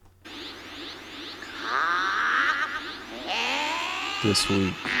This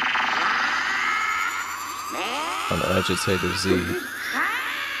week on Agitator Z,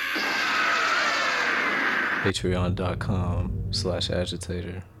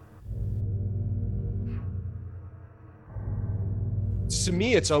 patreon.com/agitator. To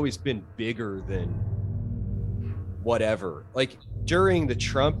me, it's always been bigger than whatever. Like during the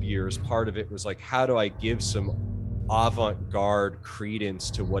Trump years, part of it was like, how do I give some avant-garde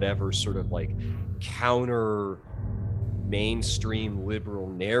credence to whatever sort of like counter mainstream liberal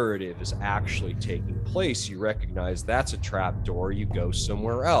narrative is actually taking place? You recognize that's a trap door, you go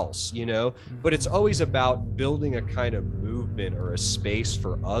somewhere else, you know? But it's always about building a kind of movement or a space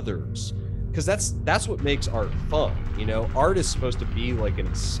for others, because that's what makes art fun, you know? Art is supposed to be like an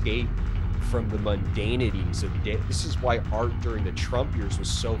escape from the mundanities of day. This is why art during the Trump years was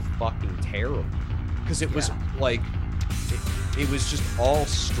so fucking terrible, because it was like it was just all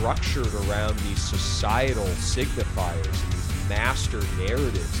structured around these societal signifiers and these master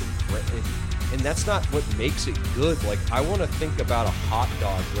narratives, and that's not what makes it good. Like, I want to think about a hot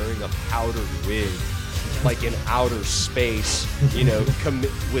dog wearing a powdered wig, like in outer space, you know,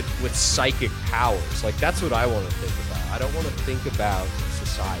 with psychic powers. Like, that's what I want to think about. I don't want to think about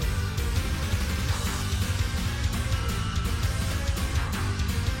society.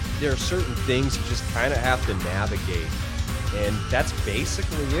 There are certain things you just kind of have to navigate, and that's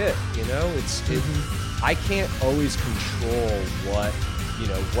basically it. You know, I can't always control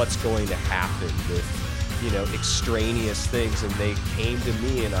what's going to happen with, you know, extraneous things, and they came to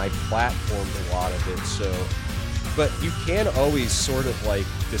me and I platformed a lot of it. So, but you can always sort of like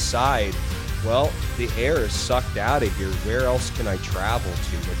decide, well, the air is sucked out of here. Where else can I travel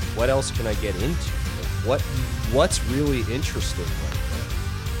to? Like, what else can I get into? Like, what's really interesting right now?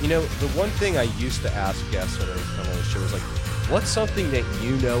 You know, the one thing I used to ask guests when I come on the show is like, what's something that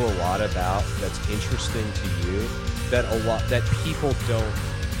you know a lot about that's interesting to you that people don't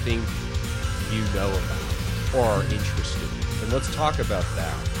think you know about or are interested in? And let's talk about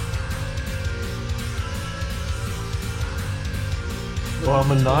that. Well, I'm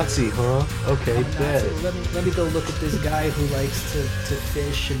a Nazi, huh? Okay, bet. Let me go look at this guy who likes to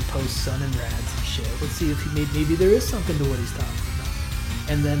fish and post sun and rads and shit. Let's see if maybe there is something to what he's talking about.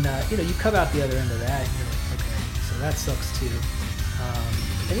 And then, you come out the other end of that, and you're like, okay, so that sucks too.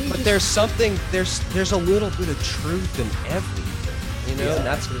 But there's something, there's a little bit of truth in everything, you know? And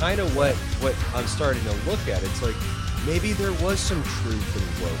that's kind of what I'm starting to look at. It's like, maybe there was some truth in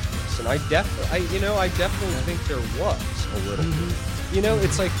wokeness. And I definitely think there was a little bit. You know,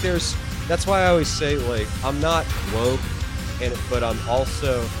 it's like that's why I always say, like, I'm not woke, but I'm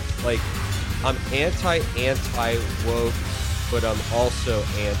also, like, I'm anti-woke, but I'm also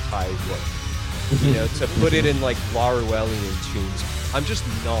anti-woke. You know, to put it in like Laruelian tunes, I'm just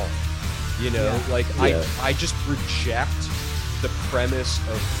not. You know, I just reject the premise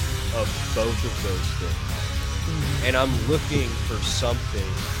of both of those things, and I'm looking for something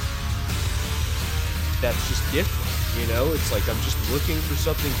that's just different. You know, it's like I'm just looking for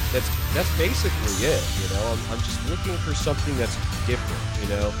something that's basically it. You know, I'm just looking for something that's different. You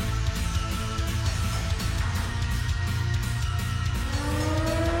know.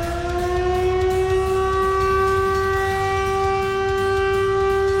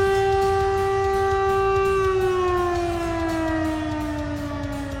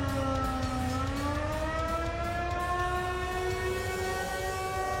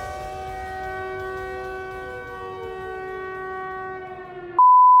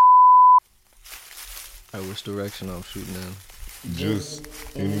 Which direction I'm shooting in? Just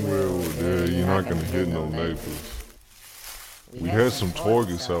anywhere over there. You're not gonna hit no neighbors. We had some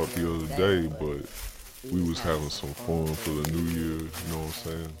targets out the other day, but we was having some fun for the new year, you know what I'm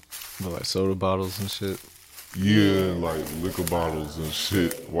saying? But like soda bottles and shit? Yeah, like liquor bottles and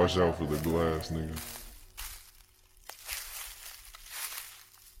shit. Watch out for the glass, nigga.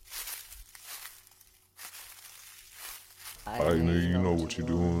 Alright, nigga, you know what you're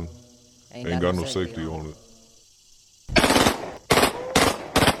doing. Ain't got no safety on it.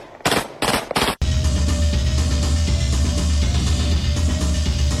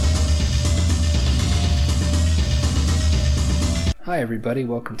 Hi everybody,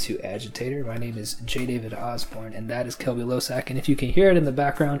 welcome to Agitator. My name is J. David Osborne, and that is Kelby Losak. And if you can hear it in the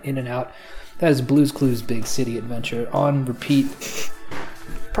background, in and out, that is Blue's Clues Big City Adventure on repeat.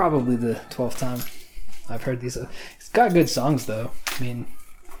 Probably the 12th time I've heard these. It's got good songs though. I mean,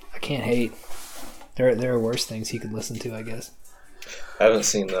 I can't hate. There are worse things he could listen to, I guess. I haven't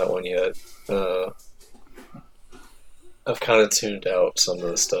seen that one yet. I've kind of tuned out some of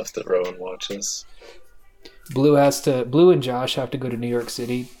the stuff that Rowan watches. Blue and Josh have to go to New York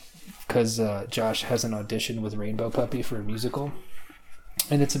City because Josh has an audition with Rainbow Puppy for a musical.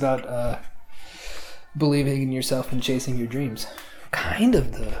 and it's about believing in yourself and chasing your dreams. Kind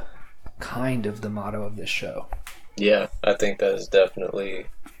of the motto of this show. Yeah, I think that is definitely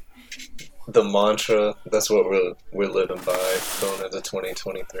the mantra. That's what we're living by going into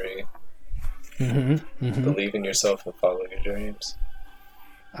 2023. Believe in yourself and follow your dreams.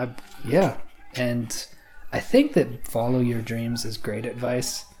 Yeah, and I think that follow your dreams is great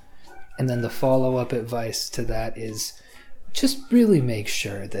advice. And then the follow-up advice to that is just really make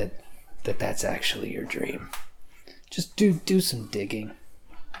sure that that's actually your dream. Just do some digging.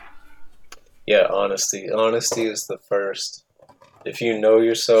 Yeah, honesty. Honesty is the first. If you know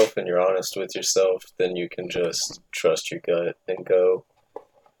yourself and you're honest with yourself, then you can just trust your gut and go.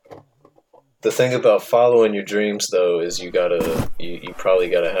 The thing about following your dreams, though, is you probably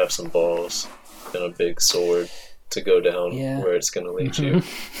gotta have some balls and a big sword to go down where it's gonna lead you.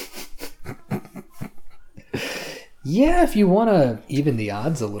 Yeah, if you want to even the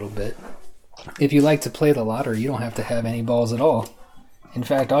odds a little bit. If you like to play the lottery, you don't have to have any balls at all. In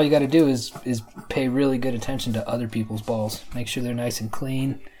fact, all you got to do is pay really good attention to other people's balls. Make sure they're nice and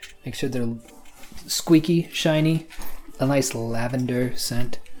clean. Make sure they're squeaky, shiny, a nice lavender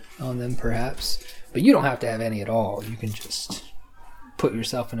scent on them perhaps. But you don't have to have any at all. You can just put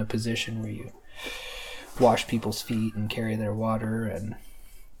yourself in a position where you wash people's feet and carry their water and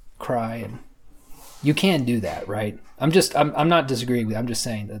cry, and you can do that, right? I'm not disagreeing with you. I'm just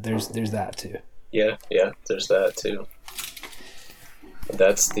saying that there's that too. Yeah, there's that too.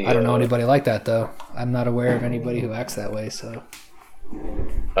 That's the. I don't know anybody like that though. I'm not aware of anybody who acts that way. So.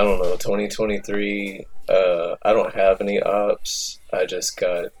 I don't know. 2023. I don't have any ops. I just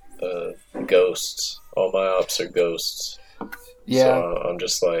got ghosts. All my ops are ghosts. Yeah. So I'm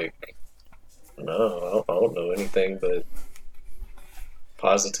just like, no, I don't know anything but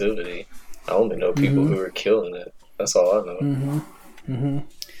positivity. I only know people who are killing it. That's all I know.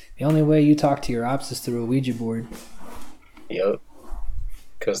 The only way you talk to your ops is through a Ouija board. Yep.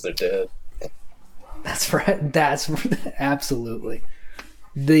 Because they're dead. That's right. That's absolutely.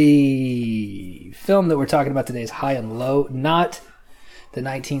 The film that we're talking about today is High and Low, not the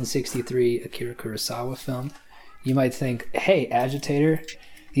 1963 Akira Kurosawa film. You might think, hey, Agitator,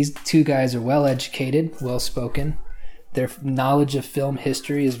 these two guys are well-educated, well-spoken. Their knowledge of film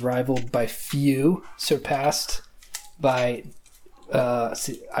history is rivaled by few, surpassed by... I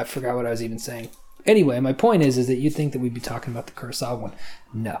forgot what I was even saying. Anyway, my point is that you'd think that we'd be talking about the Kurosawa one.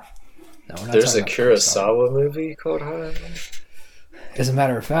 No, we're not. There's a Kurosawa movie called High. As a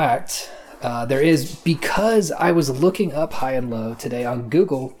matter of fact, there is, because I was looking up High and Low today on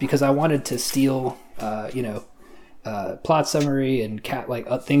Google because I wanted to steal, plot summary and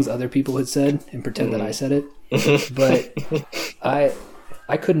things other people had said and pretend that I said it. But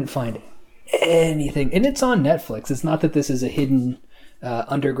I couldn't find anything, and it's on Netflix. It's not that this is a hidden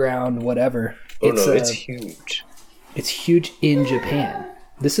underground whatever. It's huge. It's huge in Japan.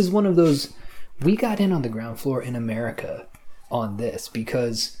 This is one of those. We got in on the ground floor in America on this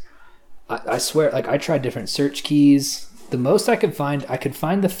because I swear, I tried different search keys. The most I could find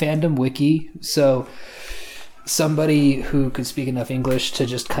the fandom wiki. So somebody who could speak enough English to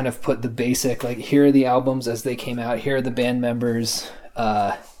just kind of put the basic, here are the albums as they came out. Here are the band members.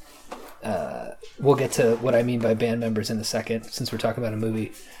 We'll get to what I mean by band members in a second, since we're talking about a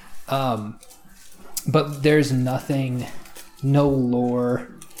movie. But there's nothing, no lore,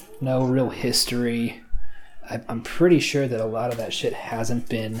 no real history. I'm pretty sure that a lot of that shit hasn't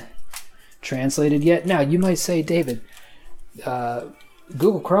been translated yet. Now, you might say, David,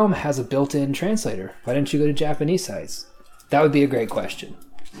 Google Chrome has a built-in translator. Why didn't you go to Japanese sites? That would be a great question.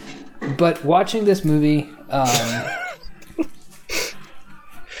 But watching this movie...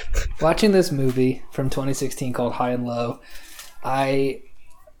 Watching this movie from 2016 called High and Low, I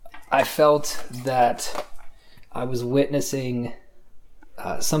felt that I was witnessing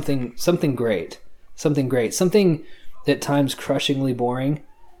something great, something at times crushingly boring.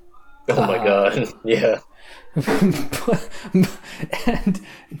 Oh my god! Yeah. And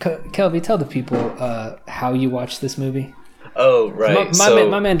Kelby, tell the people how you watched this movie. Oh right,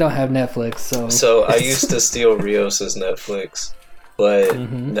 my man don't have Netflix, so I used to steal Rios's Netflix. But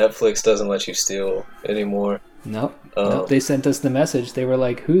Netflix doesn't let you steal anymore. Nope. They sent us the message. They were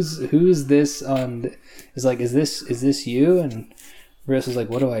like, "Who's this on?" Is this you? And Rios was like,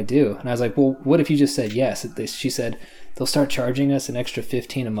 "What do I do?" And I was like, "Well, what if you just said yes?" She said, "They'll start charging us an extra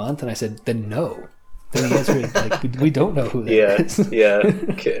 $15 a month." And I said, "Then no." Then the answer is we don't know who that is. Yeah.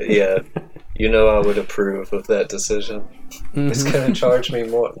 You know I would approve of that decision. It's gonna charge me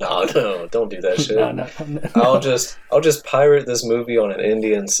more. No, don't do that shit. No. I'll just pirate this movie on an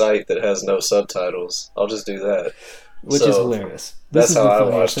Indian site that has no subtitles. I'll just do that. which is hilarious. That's how I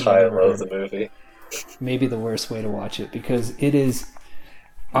funniest watched thing High I've and ever Low, heard. the movie. Maybe the worst way to watch it, because it is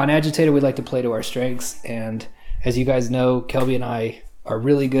on Agitator. We like to play to our strengths, and as you guys know, Kelby and I are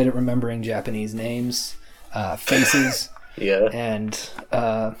really good at remembering Japanese names, faces, Yeah. and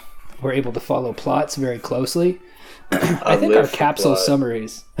we're able to follow plots very closely. I think live our for capsule plot.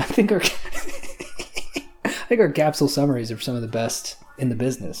 summaries. I think our capsule summaries are some of the best in the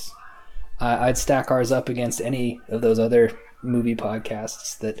business. I'd stack ours up against any of those other movie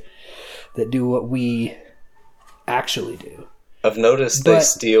podcasts that do what we actually do. I've noticed they But-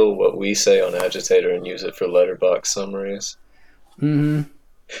 steal what we say on Agitator and use it for letterbox summaries. Mm-hmm.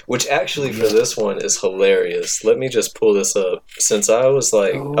 Which actually for this one is hilarious. Let me just pull this up. Since I was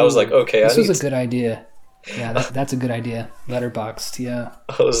like, okay, this I need was a good idea. Yeah, that's a good idea. Letterboxed, yeah.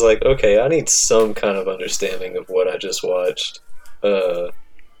 I was like, okay, I need some kind of understanding of what I just watched.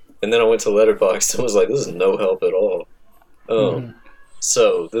 And then I went to Letterboxd and was like, this is no help at all.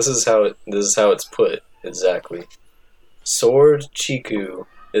 So this is how it's put exactly. Sword Chiku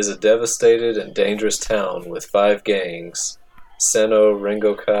is a devastated and dangerous town with 5 gangs: Seno,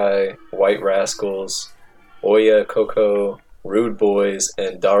 Rengokai, White Rascals, Oya Koko, Rude Boys,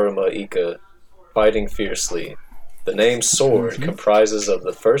 and Daruma Ika, fighting fiercely. The name Sword comprises of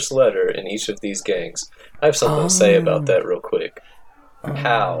the first letter in each of these gangs. I have something to say about that real quick.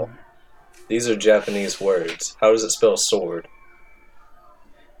 How? These are Japanese words. How does it spell sword?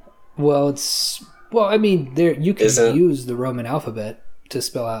 Well, I mean, there you can Isn't- use the Roman alphabet to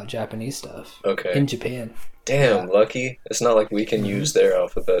spell out Japanese stuff. Okay. In Japan. Damn, lucky. It's not like we can use their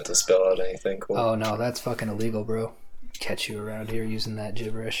alphabet to spell out anything cool. Oh no, that's fucking illegal, bro. Catch you around here using that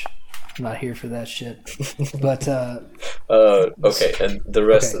gibberish. I'm not here for that shit. But Okay, and the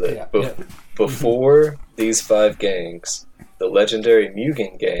rest Okay, of it. yeah. Before these 5 gangs, the legendary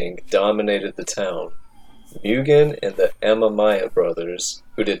Mugen gang dominated the town. Mugen and the Amamiya brothers,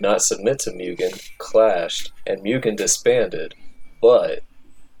 who did not submit to Mugen, clashed, and Mugen disbanded.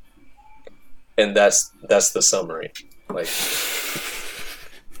 And that's the summary. Like,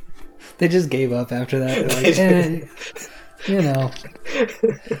 they just gave up after that. They're like, you know.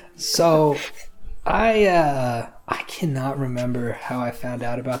 So I cannot remember how I found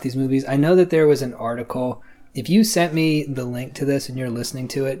out about these movies. I know that there was an article. If you sent me the link to this and you're listening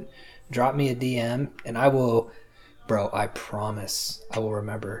to it, drop me a DM and I will, bro, I promise I will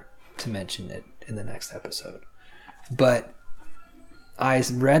remember to mention it in the next episode. But I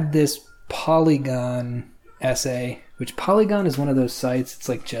read this Polygon essay, which Polygon is one of those sites. It's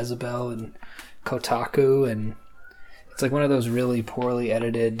like Jezebel and Kotaku, and it's like one of those really poorly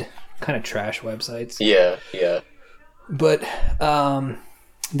edited kind of trash websites. yeah. But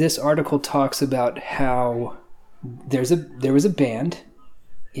this article talks about how there was a band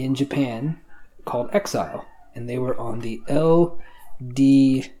in Japan called Exile, and they were on the LDH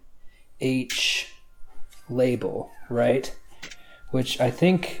label, right? Which I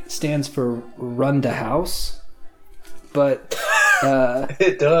think stands for Run to House. But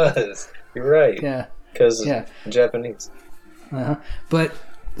It does. You're right. yeah. Because Yeah. Japanese. But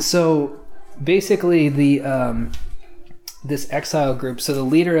so basically the this Exile group, so the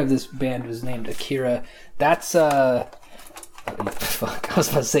leader of this band was named Akira. That's fuck, I was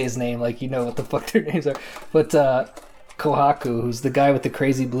about to say his name, like you know what the fuck their names are. But Kohaku, who's the guy with the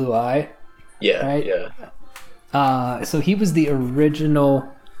crazy blue eye. Yeah, Right? yeah. So he was the original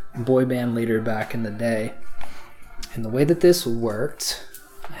boy band leader back in the day. And the way that this worked,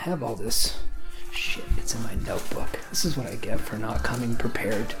 I have all this shit. It's in my notebook. This is what I get for not coming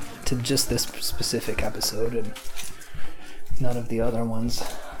prepared to just this specific episode and none of the other ones.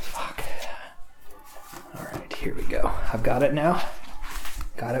 Fuck. Alright, here we go. I've got it now.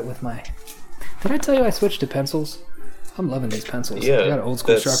 Got it with my... Did I tell you I switched to pencils? I'm loving these pencils. Yeah, I got an old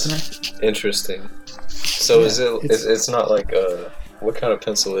school that's sharpener. Interesting. So Yeah, is it? It's not like what kind of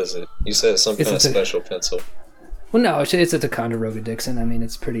pencil is it? You said it's some It's kind of a- special pencil. Well, no, it's a Ticonderoga Dixon. I mean,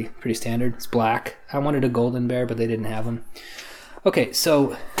 it's pretty standard. It's black. I wanted a golden bear, but they didn't have them. Okay,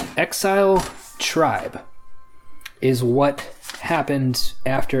 so Exile Tribe is what happened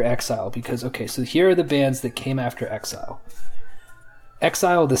after Exile. Because, okay, so here are the bands that came after Exile.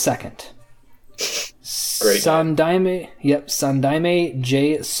 Exile the Second. Great name. Sandaime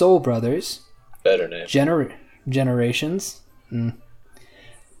J Soul Brothers. Better name. Generations.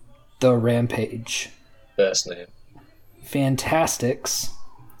 The Rampage. Best name. Fantastics,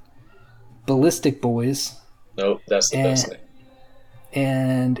 Ballistic Boys, Nope, that's the best name.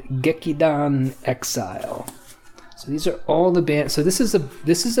 and Gekidan Exile. So these are all the bands. So this is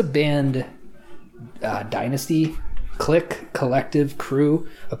a band dynasty Click Collective Crew.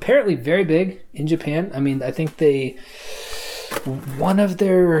 Apparently very big in Japan. I mean, I think one of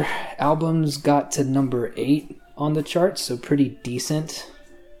their albums got to number 8 on the charts, so pretty decent.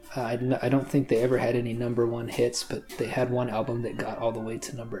 I don't think they ever had any number 1 hits, but they had one album that got all the way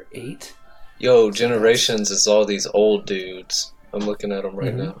to number 8. Yo, Generations is all these old dudes. I'm looking at them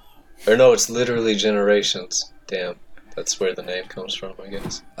right now. Or no, it's literally Generations. Damn, that's where the name comes from, I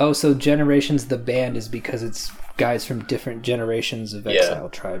guess. Oh, so Generations, the band, is because it's guys from different generations of Exile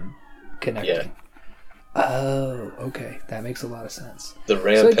Tribe connecting. Yeah. Oh, okay. That makes a lot of sense. The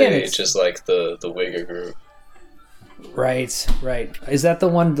Rampage is like the Wigger group. Right. Is that the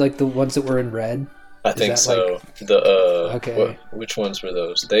one, like the ones that were in red? I think so. Okay. Which ones were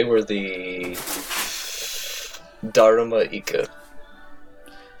those? They were the Dharma Ika.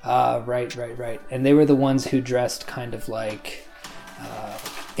 Right. And they were the ones who dressed kind of like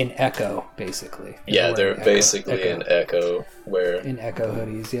in Echo, basically. Yeah, they're basically in Echo. In Echo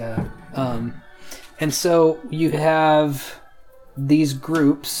hoodies, yeah. And so you have these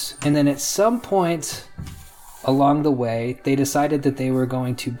groups, and then at some point along the way, they decided that they were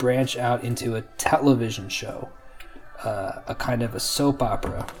going to branch out into a television show, a kind of a soap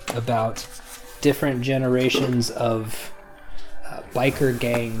opera about different generations of biker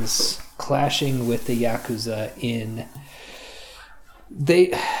gangs clashing with the Yakuza in...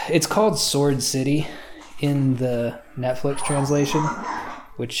 It's called Sword City in the Netflix translation,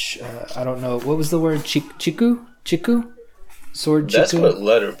 which I don't know. What was the word? Chiku? Sword Chiku? That's what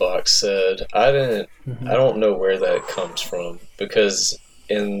Letterboxd said. I don't know where that comes from, because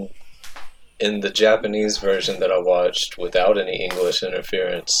in the Japanese version that I watched without any English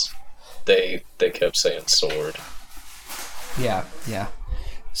interference, they kept saying sword. Yeah.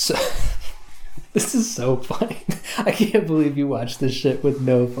 So this is so funny. I can't believe you watched this shit with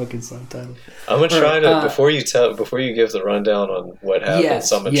no fucking subtitles. I'm gonna try to before you give the rundown on what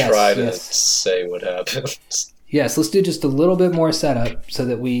happens. I'm gonna try to say what happens. Yes, let's do just a little bit more setup so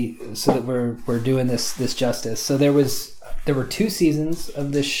that we're doing this justice. So there were 2 seasons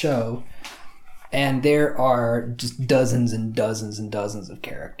of this show, and there are just dozens and dozens and dozens of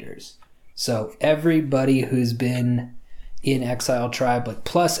characters. So everybody who's been in Exile Tribe, like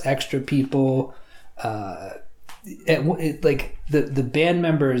plus extra people, like the band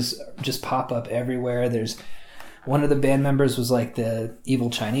members just pop up everywhere. There's one of the band members was like the evil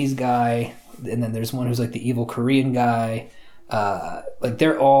Chinese guy, and then there's one who's like the evil Korean guy. Like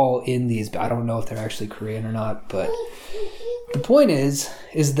they're all in these. I don't know if they're actually Korean or not, but the point is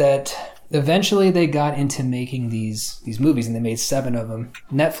that eventually they got into making these movies, and they made 7 of them.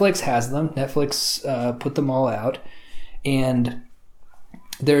 Netflix has them. Netflix put them all out. And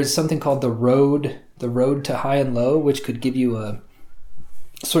there's something called the Road to High and Low, which could give you a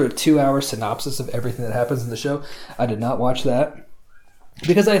sort of 2-hour synopsis of everything that happens in the show. I did not watch that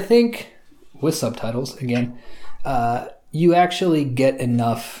because I think with subtitles again, you actually get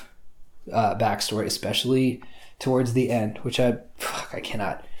enough backstory, especially towards the end, which I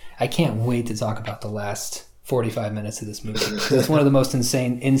can't wait to talk about the last 45 minutes of this movie. It's one of the most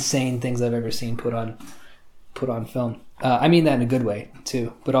insane things I've ever seen put on film. I mean that in a good way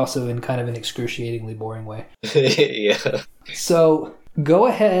too, but also in kind of an excruciatingly boring way. Yeah. So go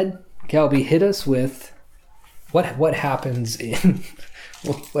ahead, Calby, hit us with what happens in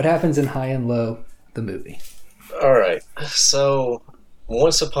High and Low, the movie. All right. So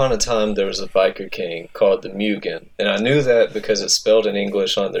once upon a time, there was a biker king called the Mugen, and I knew that because it's spelled in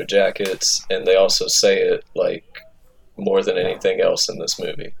English on their jackets, and they also say it like more than anything else in this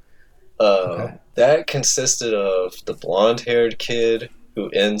movie. Okay. That consisted of the blonde-haired kid who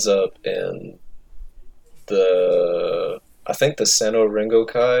ends up in the Seno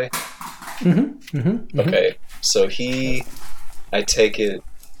Ringokai. Okay, so I take it,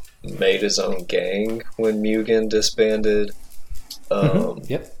 made his own gang when Mugen disbanded.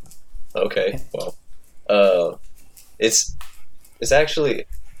 Yep. Okay, well, it's actually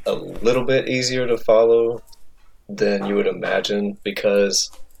a little bit easier to follow than you would imagine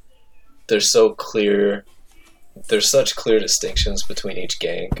because there's such clear distinctions between each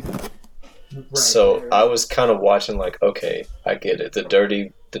gang. Right, so I was kind of watching like, okay, I get it. The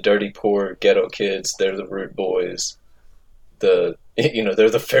dirty poor ghetto kids, they're the rude boys. They're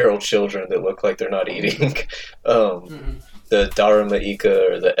the feral children that look like they're not eating. The Dharma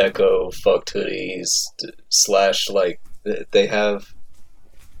Ika or the Echo fucked hoodies / like they have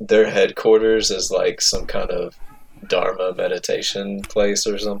their headquarters as like some kind of Dharma meditation place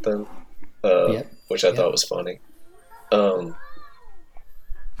or something. Which I thought was funny. But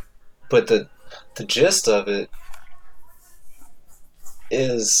the gist of it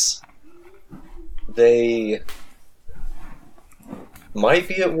is they might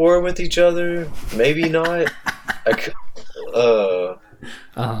be at war with each other, maybe not.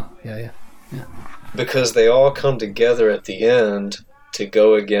 Yeah. Because they all come together at the end to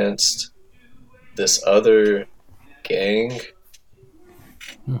go against this other gang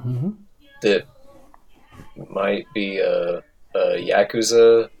that might be a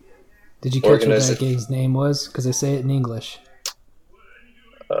Yakuza. Did you catch what that gang's name was? Because I say it in English.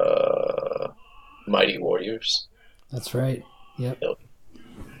 Mighty Warriors. That's right. Yep.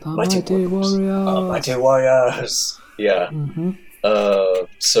 The Mighty Warriors. Mighty Warriors. Yeah.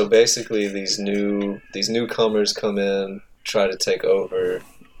 So basically, these newcomers come in, try to take over,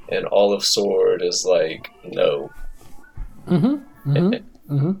 and Olive Sword is like, no. And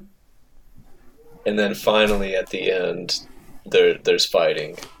then finally, at the end, there's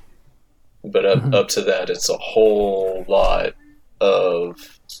fighting. But up to that, it's a whole lot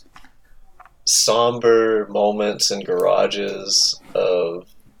of somber moments in garages of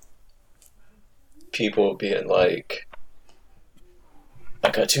people being like,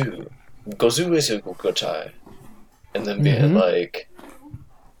 Akatu, Gozu Esu Gotai. And then being like,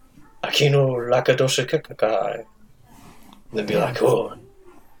 Akino Lakadosha Kakakai. And then be like, oh,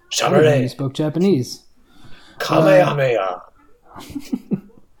 Shamare. You spoke Japanese. Kamehameha.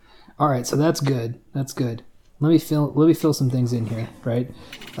 All right, so that's good. Let me fill some things in here, right?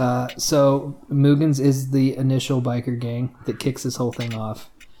 So Mugens is the initial biker gang that kicks this whole thing off.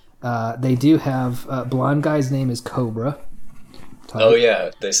 They do have blonde guy's name is Cobra. Oh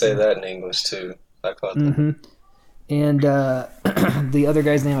yeah, they say that in English too. I caught that. And the other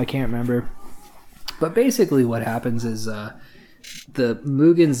guy's name I can't remember. But basically, what happens is the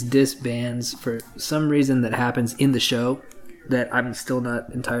Mugens disbands for some reason that happens in the show that I'm still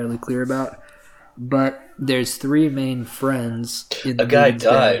not entirely clear about. But there's three main friends. A guy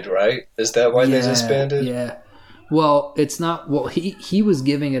died, right? Is that why they disbanded? Yeah. Well, it's not. Well, he was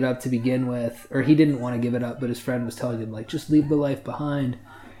giving it up to begin with, or he didn't want to give it up, but his friend was telling him, like, just leave the life behind.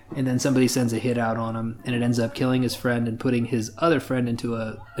 And then somebody sends a hit out on him, and it ends up killing his friend and putting his other friend into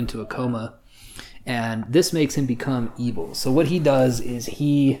a coma. And this makes him become evil. So what he does is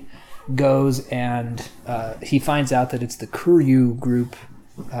he goes and he finds out that it's the Kuryu group,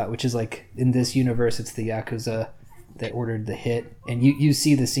 which is like in this universe, it's the Yakuza that ordered the hit. And you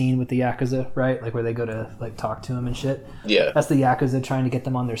see the scene with the Yakuza, right? Like where they go to like talk to him and shit. Yeah. That's the Yakuza trying to get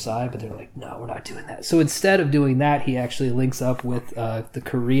them on their side, but they're like, no, we're not doing that. So instead of doing that, he actually links up with the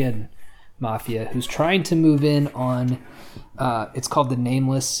Korean mafia who's trying to move in on, it's called the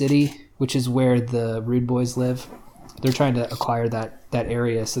Nameless City, which is where the Rude Boys live. They're trying to acquire that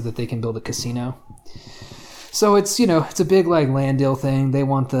area so that they can build a casino. So it's, it's a big like land deal thing. They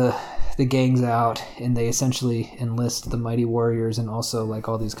want the gangs out, and they essentially enlist the Mighty Warriors and also like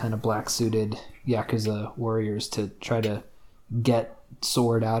all these kind of black suited Yakuza warriors to try to get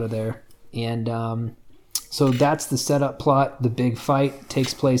Sword out of there. And so that's the setup plot. The big fight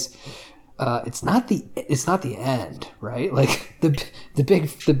takes place. It's not the end, right? Like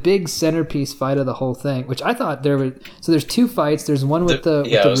the big centerpiece fight of the whole thing, which I thought there were. So there's two fights. There's one with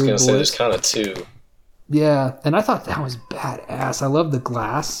the I was gonna say there's kind of two. Yeah, and I thought that was badass. I love the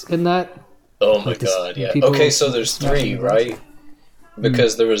glass in that. Oh my god, yeah. Okay, so there's three, right?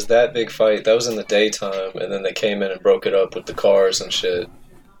 Because there was that big fight that was in the daytime, and then they came in and broke it up with the cars and shit.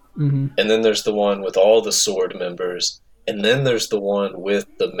 And then there's the one with all the Sword members, and then there's the one with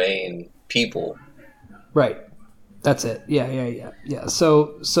the main people. Right. That's it. Yeah.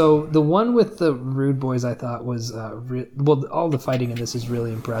 So the one with the Rude Boys I thought was all the fighting in this is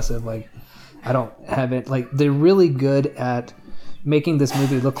really impressive. Like I don't have it like they're really good at making this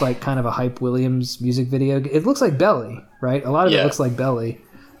movie look like kind of a Hype Williams music video. It looks like Belly, right? A lot of it looks like Belly.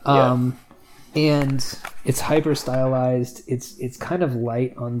 And it's hyper stylized. It's kind of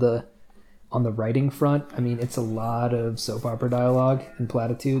light on the writing front. I mean, it's a lot of soap opera dialogue and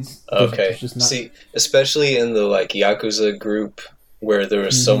platitudes. Okay. See, especially in the like Yakuza group where there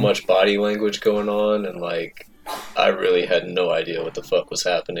was so much body language going on, and like I really had no idea what the fuck was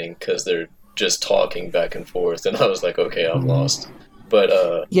happening because they're just talking back and forth, and I was like, okay, I'm lost.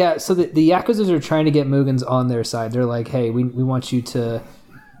 But yeah, so the Yakuzas are trying to get Mugens on their side. They're like, hey, we want you to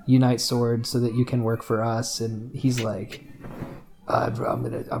unite Sword so that you can work for us, and he's like, I'm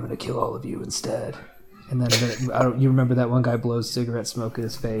gonna kill all of you instead. And then you remember that one guy blows cigarette smoke in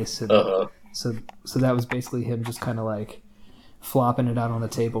his face, and so that was basically him just kind of like flopping it out on the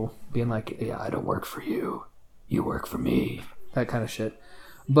table, being like, yeah, I don't work for you, you work for me, that kind of shit.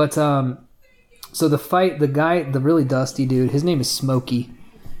 But so the fight, the guy, the really dusty dude, his name is Smokey,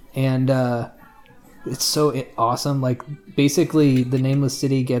 and it's so awesome. Like basically, the Nameless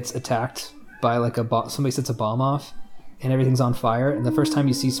City gets attacked by like somebody sets a bomb off, and everything's on fire. And the first time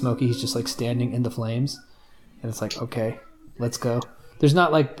you see Smokey, he's just like standing in the flames, and it's like, okay, let's go. There's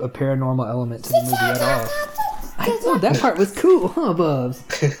not like a paranormal element to the movie at all. I know that part was cool, huh, Bubs?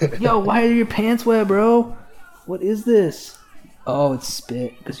 Yo, why are your pants wet, bro? What is this? Oh, it's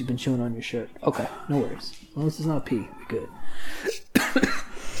spit because you've been chewing on your shirt. Okay, no worries. As long as it's not pee, we're good.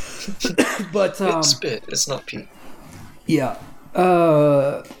 But It's spit. It's not pee. yeah.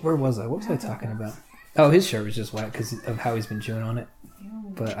 Where was I? What was I talking about? Oh, his shirt was just wet because of how he's been chewing on it.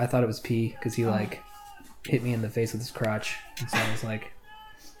 But I thought it was pee because he like hit me in the face with his crotch, and so I was like,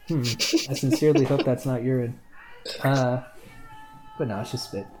 I sincerely hope that's not urine. But no, it's just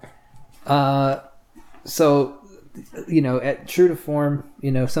spit. So, you know, at true to form,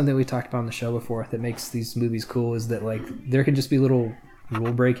 you know, something we talked about on the show before that makes these movies cool is that like there can just be little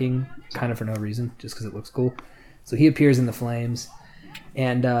rule breaking kind of for no reason, just because it looks cool. So he appears in the flames,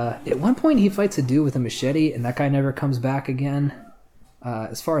 and at one point he fights a dude with a machete, and that guy never comes back again.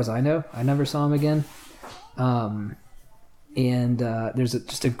 As far as I know, I never saw him again. And there's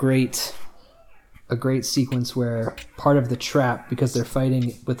just a great sequence where part of the trap, because they're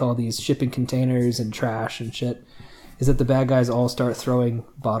fighting with all these shipping containers and trash and shit, is that the bad guys all start throwing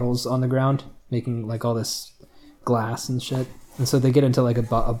bottles on the ground, making like all this glass and shit. And so they get into like a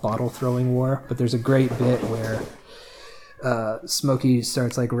bottle throwing war. But there's a great bit where Smokey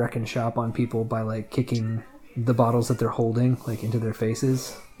starts like wrecking shop on people by like kicking the bottles that they're holding like into their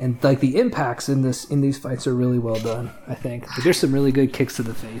faces. And like the impacts in these fights are really well done, I think. Like, there's some really good kicks to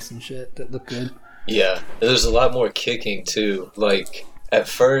the face and shit that look good. Yeah, there's a lot more kicking too. Like at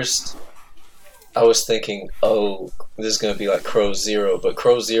first, I was thinking, oh, this is gonna be like Crow Zero, but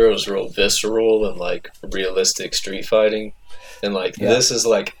Crow Zero is real visceral and like realistic street fighting, and like this is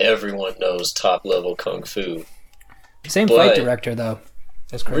like everyone knows top level kung fu. Same fight director though.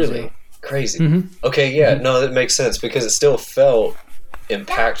 That's crazy. Really crazy. Mm-hmm. Okay, yeah, no, that makes sense because it still felt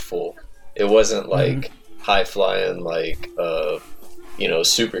impactful. It wasn't like high flying, like you know,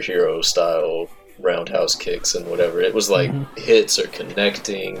 superhero style roundhouse kicks and whatever. It was like hits are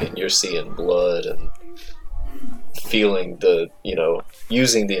connecting, and you're seeing blood and feeling the, you know,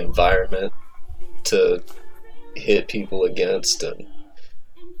 using the environment to hit people against and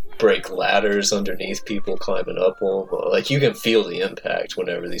break ladders underneath people climbing up them. Like you can feel the impact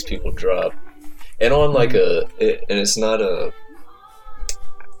whenever these people drop, and on like and it's not a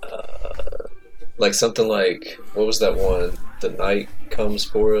like something like, what was that one? The Night Comes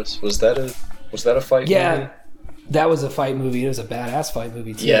For Us. Was that a fight movie? That was a fight movie. It was a badass fight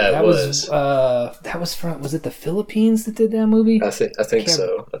movie too. Yeah, that was from, was it the Philippines that did that movie? I think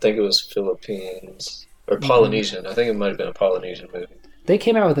so. I think it was Philippines or Polynesian. I think it might have been a Polynesian movie. They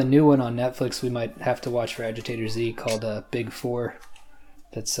came out with a new one on Netflix we might have to watch for Agitator Z called Big Four.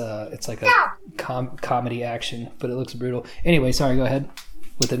 That's it's like a comedy action, but it looks brutal. Anyway, sorry, go ahead.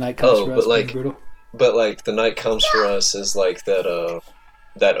 With The Night Comes For Us, being brutal. But like The Night Comes For Us is like that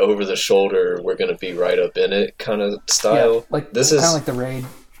that over the shoulder, we're gonna be right up in it kind of style. Yeah, like this is kind of like The Raid.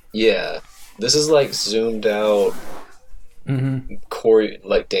 Yeah, this is like zoomed out,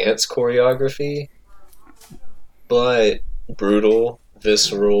 like dance choreography, but brutal,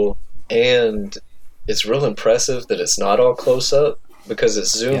 visceral, and it's real impressive that it's not all close up because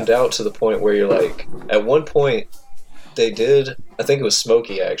it's zoomed out to the point where you're like, at one point they did, I think it was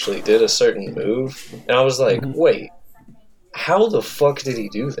Smokey actually did a certain move, and I was like, wait, how the fuck did he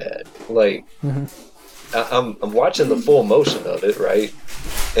do that? Like, I'm watching the full motion of it, right?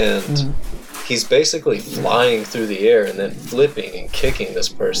 And he's basically flying through the air and then flipping and kicking this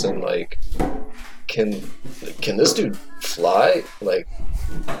person. Like, can this dude fly? Like,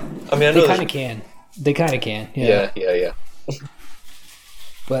 I mean, I know they kind of can. They kind of can. Yeah.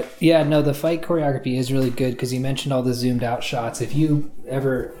 But yeah, no, the fight choreography is really good because you mentioned all the zoomed out shots. If you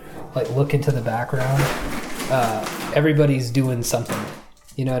ever like look into the background, everybody's doing something.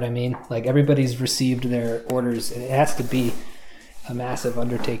 You know what I mean? Like everybody's received their orders, and it has to be a massive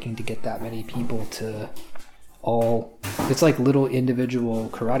undertaking to get that many people to all. It's like little individual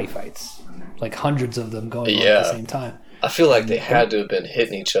karate fights, like hundreds of them going on at the same time. I feel like they had to have been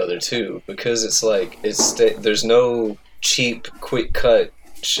hitting each other too, because it's like there's no cheap, quick cut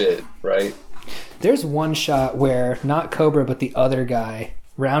shit, right? There's one shot where not Cobra but the other guy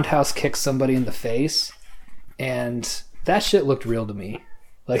roundhouse kicks somebody in the face, and that shit looked real to me.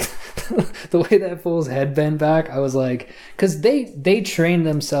 Like the way that fool's head bent back, I was like, because they train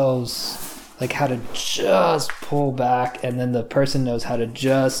themselves like how to just pull back, and then the person knows how to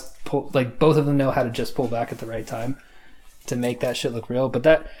just pull, like both of them know how to just pull back at the right time to make that shit look real. But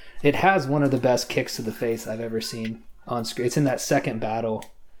that it has one of the best kicks to the face I've ever seen on screen. It's in that second battle.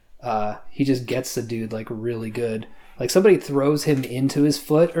 He just gets the dude like really good. Like somebody throws him into his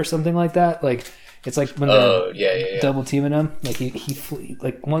foot or something like that. Like it's like when they're double teaming him. Like he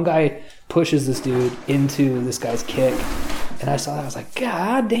like one guy pushes this dude into this guy's kick, and I saw that, I was like,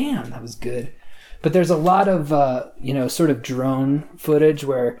 God damn, that was good. But there's a lot of sort of drone footage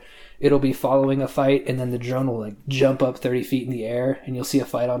where it'll be following a fight, and then the drone will like jump up 30 feet in the air, and you'll see a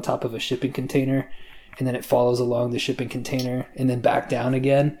fight on top of a shipping container, and then it follows along the shipping container and then back down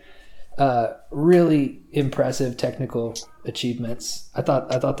again. Really impressive technical achievements. I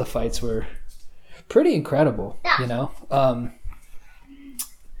thought the fights were pretty incredible, you know. And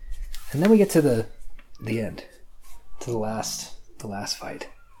then we get to the end, to the last fight,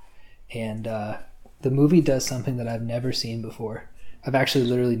 and the movie does something that I've never seen before. I've actually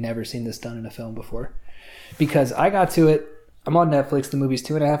literally never seen this done in a film before, because I got to it. I'm on Netflix. The movie's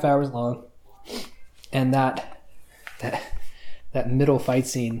 2.5 hours long, and that middle fight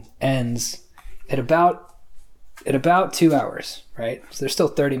scene ends at about 2 hours, right? So there's still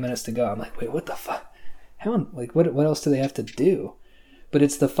 30 minutes to go. I'm like, wait, what the fuck? What else do they have to do? But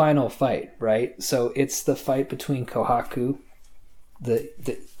it's the final fight, right? So it's the fight between Kohaku, the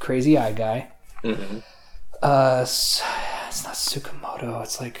crazy eye guy. Mm-hmm. It's not Tsukamoto.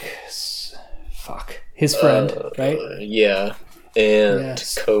 It's like, fuck, his friend, right? Yeah, and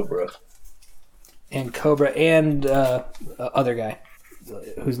Yes. Cobra. And Cobra and other guy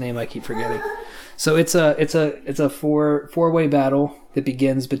whose name I keep forgetting. So it's a four-way battle that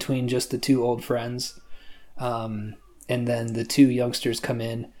begins between just the two old friends, and then the two youngsters come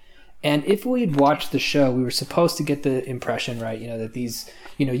in. And if we'd watched the show, we were supposed to get the impression, right? You know, that these,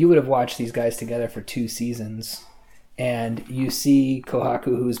 you would have watched these guys together for 2 seasons, and you see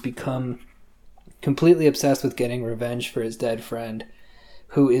Kohaku, who's become completely obsessed with getting revenge for his dead friend,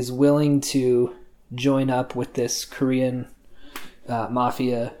 who is willing to join up with this Korean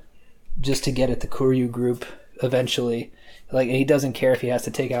mafia just to get at the Koryu group eventually. Like, he doesn't care if he has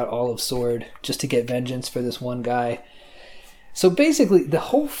to take out all of Sword just to get vengeance for this one guy. So basically, the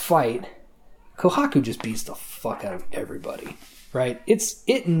whole fight, Kohaku just beats the fuck out of everybody, right?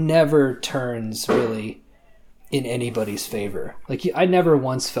 It never turns really in anybody's favor. Like, I never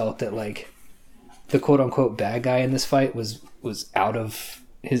once felt that, like, the quote-unquote bad guy in this fight was out of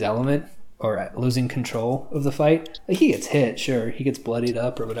his element or losing control of the fight. Like, he gets hit, sure, he gets bloodied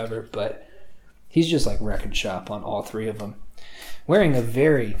up or whatever, but he's just, like, wrecking shop on all 3 of them. Wearing a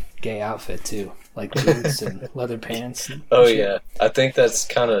very gay outfit, too. Like boots and leather pants. And shit. Yeah. I think that's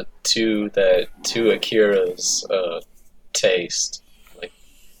kind of to Akira's taste. Like,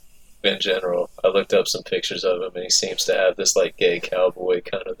 in general. I looked up some pictures of him, and he seems to have this, like, gay cowboy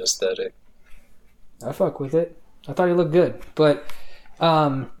kind of aesthetic. I fuck with it. I thought he looked good. But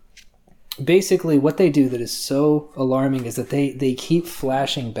basically what they do that is so alarming is that they keep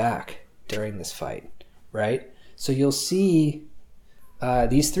flashing back during this fight, right? So you'll see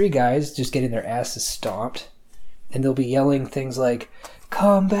these 3 guys just getting their asses stomped, and they'll be yelling things like,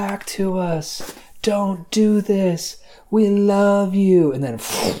 "Come back to us, don't do this, we love you," and then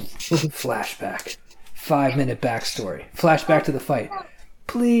flashback, 5-minute backstory, flashback to the fight,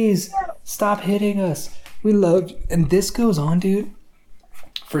 "Please stop hitting us, we love you." And this goes on, dude,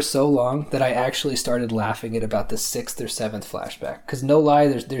 for so long that I actually started laughing at about the 6th or 7th flashback. Because no lie,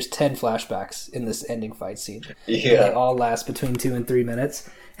 there's 10 flashbacks in this ending fight scene. Yeah. They all last between 2 and 3 minutes.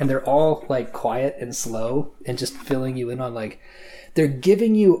 And they're all, like, quiet and slow and just filling you in on, like, they're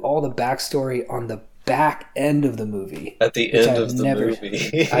giving you all the backstory on the back end of the movie. At the end of the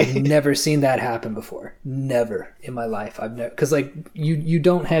movie. I've never seen that happen before. Never in my life. I've never, because, like, you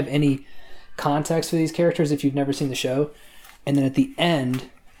don't have any context for these characters if you've never seen the show. And then at the end,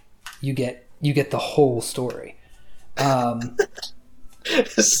 you get the whole story.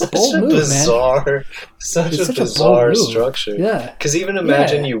 It's such bold a move, bizarre, man. such It's a such a bold bizarre move. structure. Yeah. Because even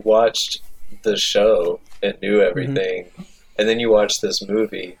imagine Yeah. you watched the show and knew everything, and then you watch this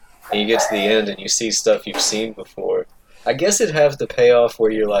movie, and you get to the end and you see stuff you've seen before. I guess it'd have the payoff where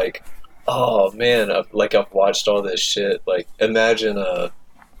you're like, oh man, I've watched all this shit. Like, imagine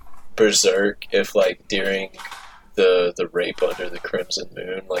Berserk if, like, during the rape under the Crimson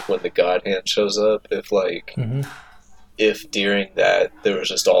Moon, like when the God Hand shows up, if, like, if during that there was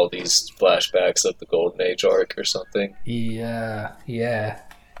just all these flashbacks of the Golden Age arc or something. Yeah.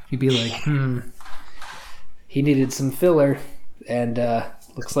 You'd be like, he needed some filler, and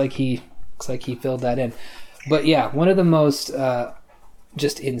looks like he filled that in. But yeah, one of the most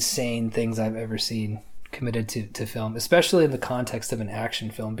just insane things I've ever seen committed to film, especially in the context of an action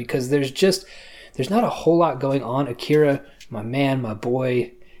film, because there's not a whole lot going on. Akira, my man, my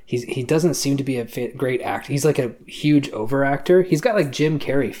boy, he doesn't seem to be a great actor. He's like a huge over actor. He's got like Jim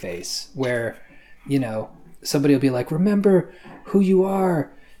Carrey face, where, somebody will be like, remember who you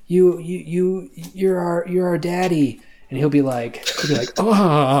are. You're our daddy. And he'll be like, oh,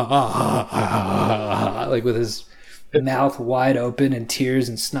 like with his mouth wide open and tears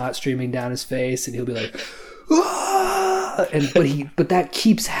and snot streaming down his face. And he'll be like, ah! But that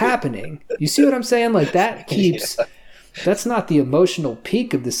keeps happening. You see what I'm saying? Like that keeps, that's not the emotional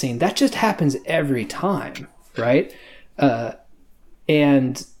peak of the scene. That just happens every time. Right.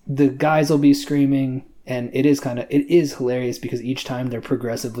 And the guys will be screaming, and it is hilarious because each time they're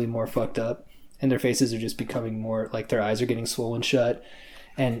progressively more fucked up and their faces are just becoming more like their eyes are getting swollen shut.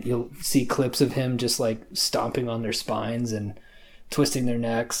 And you'll see clips of him just like stomping on their spines and twisting their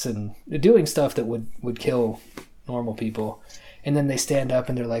necks and doing stuff that would kill normal people. And then they stand up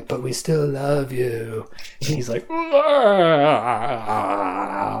and they're like, but we still love you. And he's like, ah!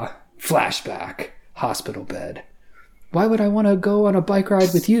 Flashback, hospital bed. Why would I want to go on a bike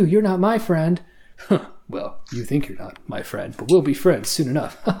ride with you? You're not my friend. Well, you think you're not my friend, but we'll be friends soon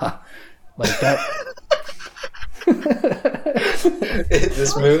enough. Like that.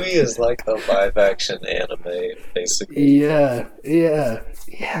 This movie is like a live action anime, basically. Yeah,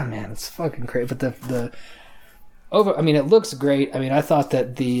 man, it's fucking great. But the it looks great. I mean, I thought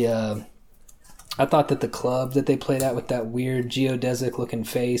that the club that they played at with that weird geodesic looking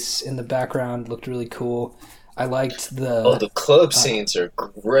face in the background looked really cool. I liked the club scenes are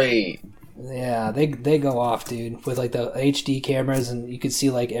great. Yeah, they go off, dude, with like the HD cameras, and you could see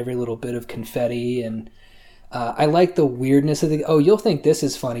like every little bit of confetti. And I like the weirdness of you'll think this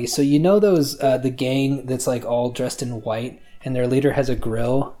is funny. So you know those the gang that's like all dressed in white, and their leader has a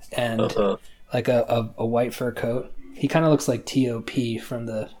grill and like a white fur coat. He kind of looks like T.O.P. from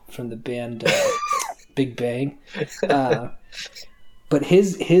the band Big Bang. But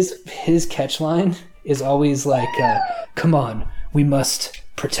his catchline is always like, "Come on, we must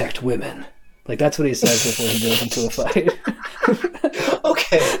protect women." Like that's what he says before he goes into a fight.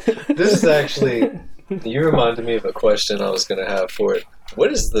 Okay, this is actually, you reminded me of a question I was going to have for it.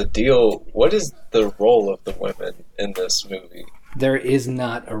 What is the deal? What is the role of the women in this movie? There is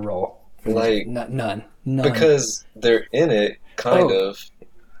not a role. Like none. Because they're in it, kind of.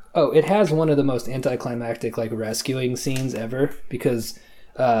 Oh, it has one of the most anticlimactic like rescuing scenes ever because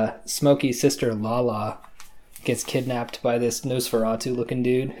Smokey's sister Lala gets kidnapped by this Nosferatu-looking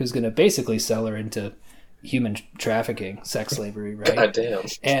dude who's going to basically sell her into human trafficking, sex slavery, right? God damn.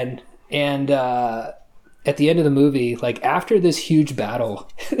 And at the end of the movie, like after this huge battle,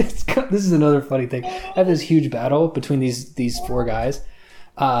 this is another funny thing. After this huge battle between these four guys,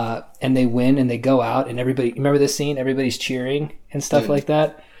 and they win and they go out and everybody, remember this scene? Everybody's cheering and stuff like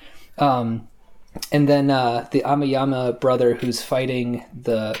that. And then the Amayama brother who's fighting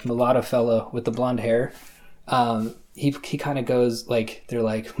the mulatto fellow with the blonde hair, he kind of goes like, they're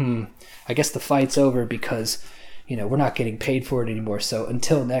like, I guess the fight's over because, we're not getting paid for it anymore. So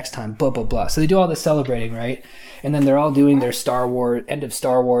until next time, blah, blah, blah. So they do all this celebrating, right? And then they're all doing their end of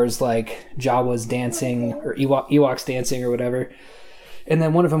Star Wars, like Jawas dancing or Ewoks dancing or whatever. And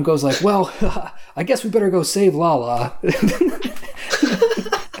then one of them goes like, well, I guess we better go save Lala.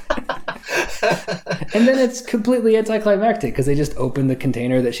 And then it's completely anticlimactic because they just open the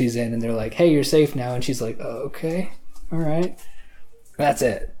container that she's in and they're like, hey, you're safe now. And she's like, oh, okay, all right. That's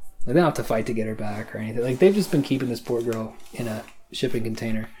it. They don't have to fight to get her back or anything. Like they've just been keeping this poor girl in a shipping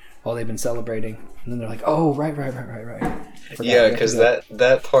container while they've been celebrating. And then they're like, oh, right. Yeah, because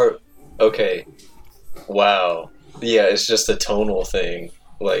that part, okay, wow. Yeah, it's just a tonal thing.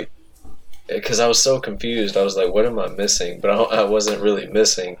 Like, because I was so confused. I was like, what am I missing? But I wasn't really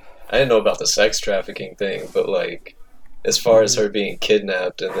missing. I didn't know about the sex trafficking thing, but like, as far as her being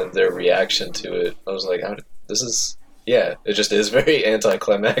kidnapped and then their reaction to it, I was like, it just is very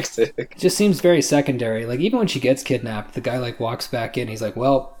anticlimactic. It just seems very secondary. Like, even when she gets kidnapped, the guy like walks back in, he's like,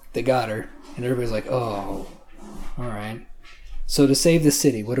 well, they got her. And everybody's like, oh, all right. So to save the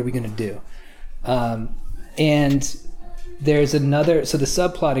city, what are we going to do? And there's another, so the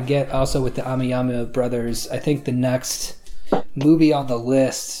subplot again, also with the Amayama brothers, I think the next movie on the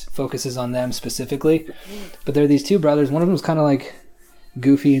list focuses on them specifically, but there are these two brothers. One of them is kind of like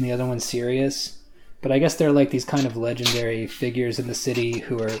goofy and the other one's serious, but I guess they're like these kind of legendary figures in the city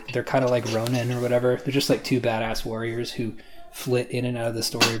they're kind of like Ronin or whatever. They're just like two badass warriors who flit in and out of the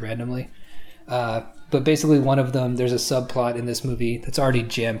story randomly. But basically one of them, there's a subplot in this movie that's already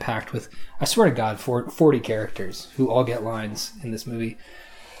jam-packed with, I swear to God, 40 characters who all get lines in this movie.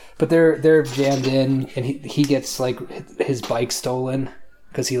 But they're jammed in, and he gets like his bike stolen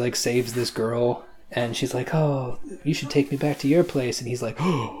because he like saves this girl, and she's like, "Oh, you should take me back to your place," and he's like,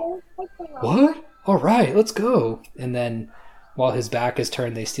 "Oh, what? All right, let's go." And then while his back is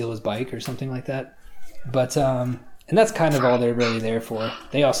turned, they steal his bike or something like that. But and that's kind of all they're really there for.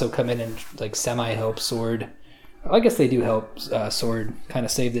 They also come in and like semi-help Sword. I guess they do help Sword kind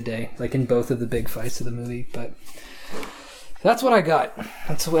of save the day, like in both of the big fights of the movie. But that's what I got.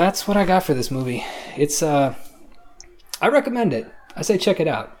 That's what I got for this movie. It's I recommend it. I say check it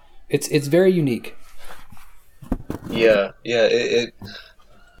out. It's very unique. Yeah. It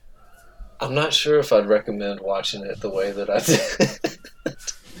I'm not sure if I'd recommend watching it the way that I did.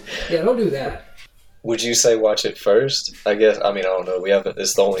 Yeah, don't do that. Would you say watch it first? I guess. I mean, I don't know. We haven't.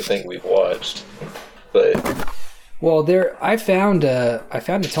 It's the only thing we've watched. But Well, I found a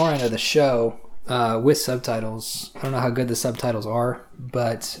torrent of the show with subtitles. I don't know how good the subtitles are,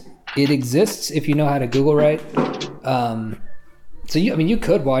 but it exists if you know how to Google right. So you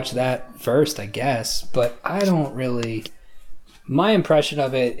could watch that first, I guess, but I don't really. My impression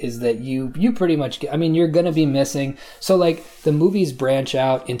of it is that you pretty much get, you're going to be missing. So like the movies branch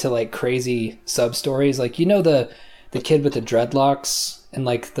out into like crazy sub stories. Like, the kid with the dreadlocks and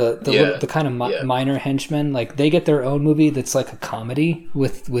like the kind of minor henchmen, like they get their own movie that's like a comedy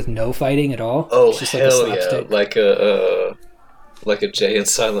with no fighting at all. Oh, it's just hell like a slapstick. Like a Jay and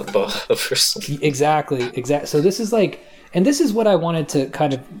Silent Bob or something. Exactly. So this is like, and this is what I wanted to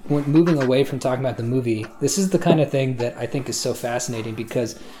kind of, moving away from talking about the movie, this is the kind of thing that I think is so fascinating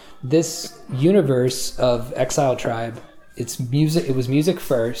because this universe of Exile Tribe, it was music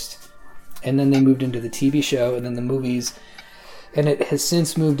first, and then they moved into the TV show and then the movies, and it has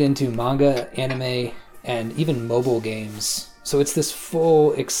since moved into manga, anime, and even mobile games. So it's this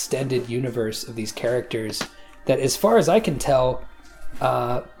full extended universe of these characters that, as far as I can tell,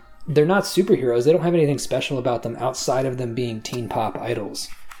 they're not superheroes. They don't have anything special about them outside of them being teen pop idols.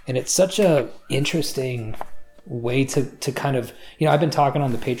 And it's such a interesting way to kind of, I've been talking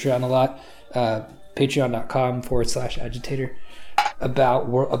on the Patreon a lot, patreon.com/agitator, about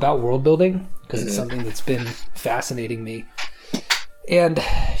world building, because it's something that's been fascinating me. And,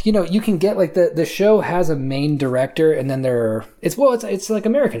 you can get like the show has a main director, and then it's like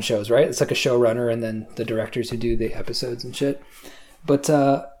American shows, right? It's like a showrunner and then the directors who do the episodes and shit. But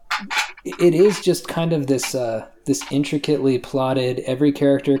it is just kind of this intricately plotted, every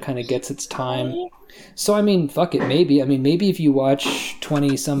character kind of gets its time. So, fuck it, maybe. Maybe if you watch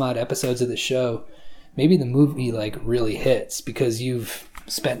 20 some odd episodes of the show, maybe the movie like really hits because you've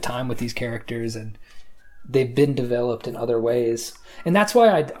spent time with these characters and they've been developed in other ways. And that's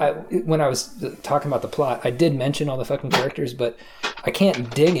why I when I was talking about the plot, I did mention all the fucking characters, but I can't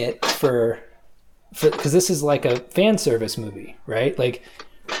ding it for because this is like a fan service movie, right? Like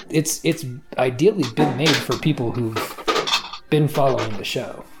it's ideally been made for people who've been following the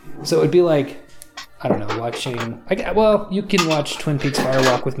show. So it would be like, I don't know, watching. You can watch Twin Peaks Fire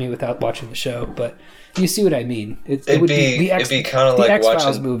Walk with me without watching the show, but you see what I mean. It'd be kind of like the X-Files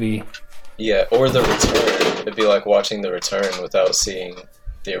watching movie. Yeah, or The Return. It'd be like watching The Return without seeing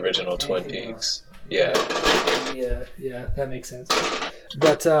the original Twin Peaks. Yeah. Yeah, that makes sense.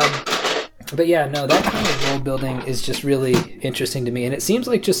 But yeah, no, that kind of world building is just really interesting to me, and it seems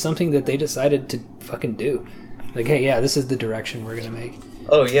like just something that they decided to fucking do. Like, hey, yeah, this is the direction we're gonna make.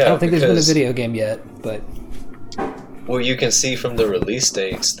 Oh yeah, I don't think there's been a video game yet, but well, you can see from the release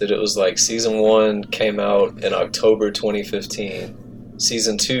dates that it was like season 1 came out in October 2015.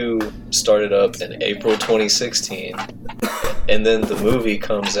 Season 2 started up in April 2016, and then the movie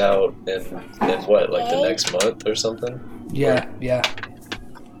comes out in what, like the next month or something? Yeah.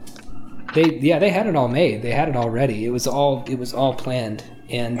 They had it all made. They had it all ready. It was all planned.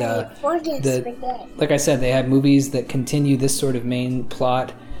 And like I said, they have movies that continue this sort of main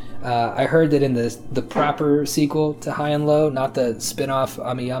plot. I heard that in the proper sequel to High and Low, not the spin-off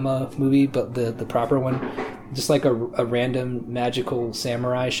Amiyama movie, but the proper one, just like a random magical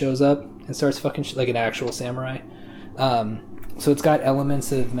samurai shows up and starts fucking like an actual samurai. So it's got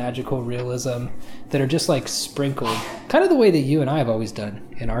elements of magical realism that are just like sprinkled, kind of the way that you and I have always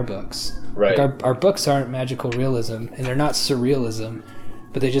done in our books. Right. Like our books aren't magical realism, and they're not surrealism,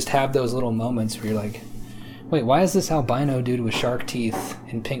 but they just have those little moments where you're like, wait, why is this albino dude with shark teeth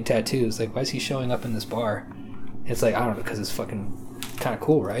and pink tattoos? Like, why is he showing up in this bar? It's like, I don't know, because it's fucking kind of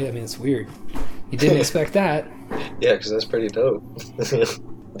cool, right? It's weird. You didn't expect that. Yeah, because that's pretty dope.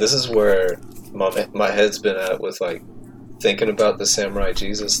 This is where my head's been at with, like, thinking about the Samurai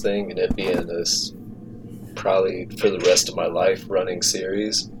Jesus thing and it being this, probably for the rest of my life, running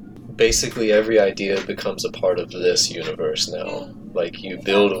series. Basically, every idea becomes a part of this universe now. Like, you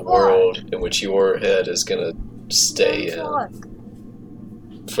build a world in which your head is going to stay in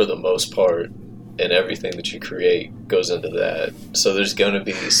for the most part, and everything that you create goes into that. So there's going to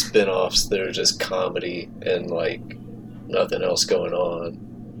be spin-offs that are just comedy and, like, nothing else going on.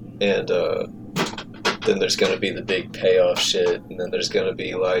 And then there's gonna be the big payoff shit, and then there's gonna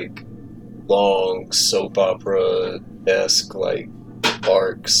be like long soap opera-esque like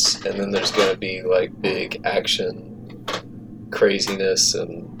arcs, and then there's gonna be like big action craziness,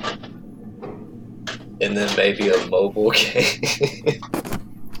 and then maybe a mobile game.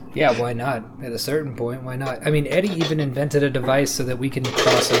 Yeah, why not? At a certain point, why not? I mean, Eddie even invented a device so that we can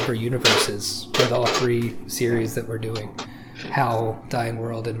cross over universes with all 3 series that we're doing. Howl, Dying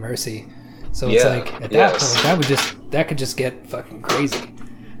World, and Mercy. So it's like, at that point, that could just get fucking crazy.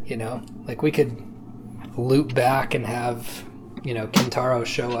 You know? Like, we could loop back and have, you know, Kintaro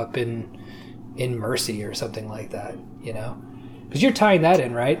show up in Mercy or something like that, you know? Because you're tying that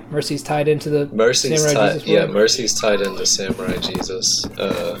in, right? Mercy's tied into the Samurai Jesus world? Mercy's tied into Samurai Jesus.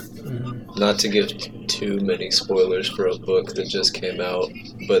 Not to give too many spoilers for a book that just came out,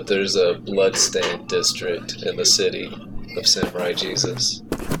 but there's a bloodstained district in the city of Samurai Jesus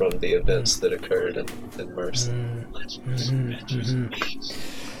from the events that occurred in Mercy.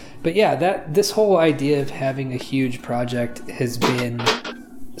 But yeah, this whole idea of having a huge project has been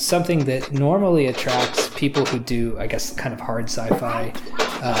something that normally attracts people who do, I guess, kind of hard sci-fi,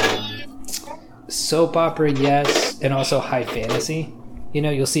 soap opera, yes, and also high fantasy. You know,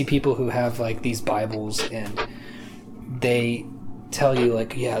 you'll see people who have like these Bibles and they tell you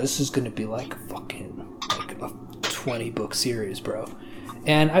like, yeah, this is going to be like fucking like a 20-book series, bro.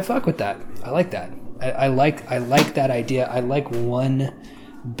 And I fuck with that. I like that. I like that idea. I like one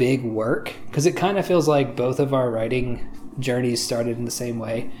big work because it kind of feels like both of our writing journeys started in the same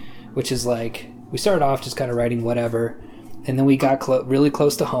way, which is like we started off just kind of writing whatever, and then we got really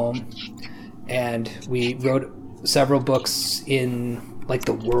close to home and we wrote several books in like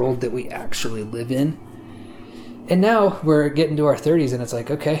the world that we actually live in, and now we're getting to our 30s and it's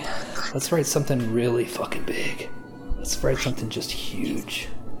like, okay, let's write something really fucking big. Let's write something just huge.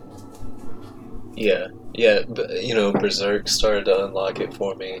 Yeah, but you know, Berserk started to unlock it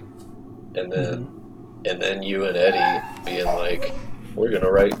for me, and then you and Eddie being like, we're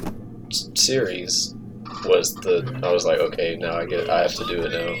gonna write series I was like, okay, now I have to do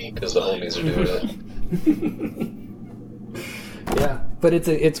it now because the homies are doing it. Yeah, but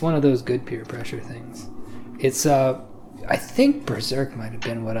it's one of those good peer pressure things. It's I think Berserk might have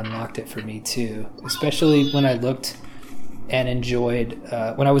been what unlocked it for me too, especially when I looked and enjoyed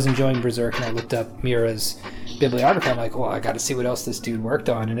when I was enjoying Berserk and I looked up Miura's bibliography. I'm like, well, I got to see what else this dude worked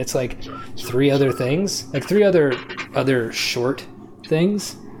on, and it's like 3 other things, like 3 other short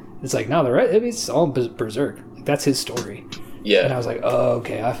things. It's like, no, it's all Berserk. Like, that's his story. Yeah. And I was like, oh,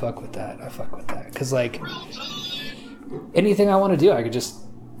 okay, I fuck with that. Because like anything I want to do, I could just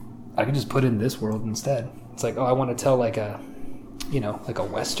put in this world instead. It's like, oh, I want to tell like a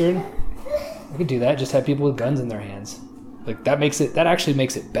Western. I could do that. Just have people with guns in their hands. Like that actually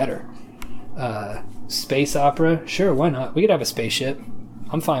makes it better. Space opera, sure, why not? We could have a spaceship.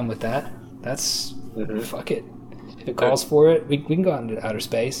 I'm fine with that. That's fuck it. If it calls for it, we can go out into outer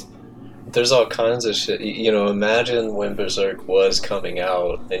space. There's all kinds of shit. You know, imagine when Berserk was coming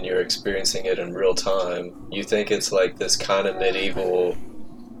out and you're experiencing it in real time. You think it's like this kind of medieval,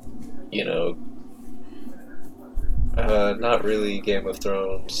 you know, not really Game of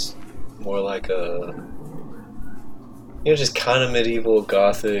Thrones, more like a, you know, just kind of medieval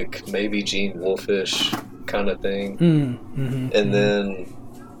gothic, maybe Gene Wolfish kind of thing. And then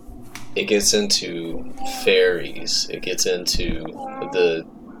it gets into fairies. It gets into the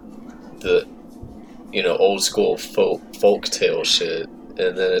you know, old school folk tale shit,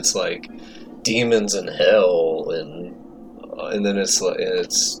 and then it's like demons and hell, and then it's like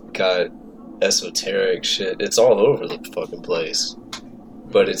it's got esoteric shit. It's all over the fucking place,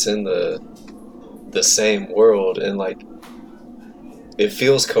 but it's in the same world, and like it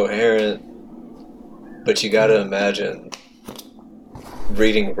feels coherent. But you gotta imagine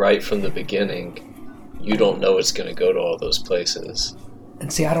reading right from the beginning, you don't know it's gonna go to all those places.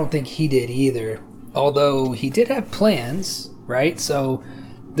 And see, I don't think he did either. Although he did have plans, right? So,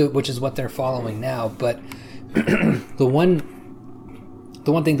 which is what they're following now. But the one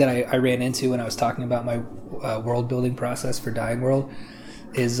thing that I ran into when I was talking about my world building process for Dying World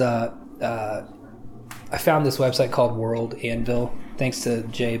is I found this website called World Anvil. Thanks to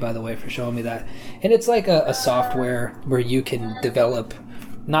Jay, by the way, for showing me that. And it's like a software where you can develop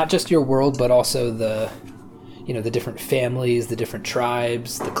not just your world, but also the different families, the different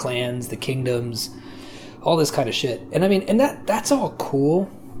tribes, the clans, the kingdoms, all this kind of shit. And I mean, and that's all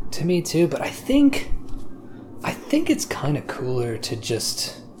cool to me too, but I think it's kind of cooler to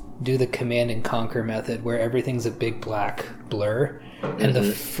just do the command and conquer method where everything's a big black blur. And the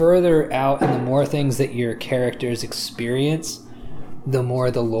further out and the more things that your characters experience, the more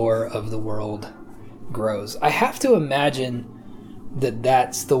the lore of the world grows. I have to imagine that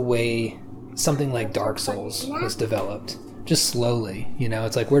that's the way something like Dark Souls was developed. Just slowly, you know,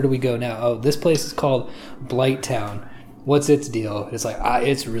 it's like, where do we go now? Oh, this place is called Blighttown. What's its deal? It's like,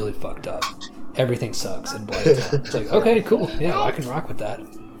 it's really fucked up. Everything sucks in Blighttown. It's like, okay, cool. Yeah, I can rock with that.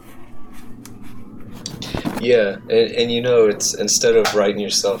 Yeah, and you know, it's instead of writing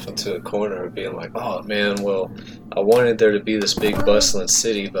yourself into a corner of being like, oh man, well, I wanted there to be this big bustling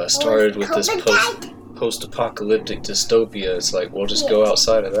city, but I started with this post-apocalyptic dystopia. It's like, well, just go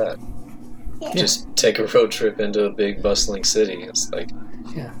outside of that. Yeah. Just take a road trip into a big bustling city. It's like,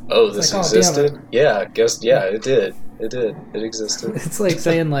 Yeah. oh, It's this like, existed? damn Yeah, I guess, yeah, it did. It existed. It's like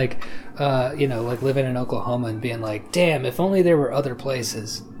saying, like, you know, like living in Oklahoma and being like, damn, if only there were other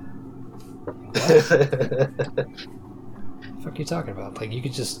places. What the fuck are you talking about? Like, you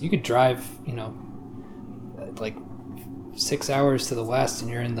could drive, you know, like 6 hours to the west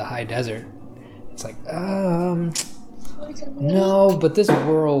and you're in the high desert. It's like, no, but this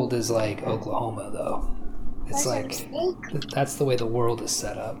world is like Oklahoma, though. It's like, that's the way the world is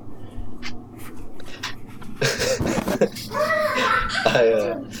set up.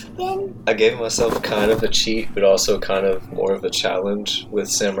 I gave myself kind of a cheat, but also kind of more of a challenge with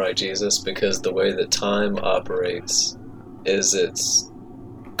Samurai Jesus, because the way that time operates is it's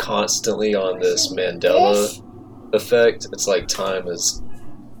constantly on this Mandela effect. It's like time is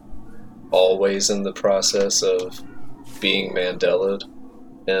always in the process of being Mandela'd,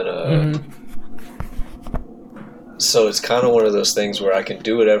 and so it's kind of one of those things where I can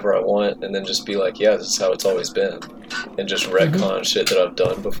do whatever I want and then just be like, yeah, this is how it's always been, and just retcon shit that I've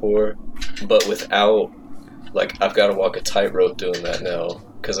done before, but without, like, I've got to walk a tightrope doing that now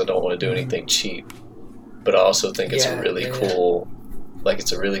because I don't want to do anything cheap, but I also think it's a really cool, like,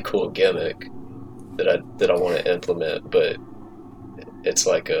 it's a really cool gimmick that I want to implement, but it's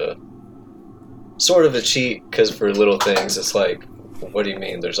like a sort of a cheat, because for little things it's like, what do you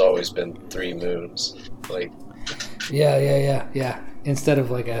mean there's always been 3 moons? Like, yeah. Instead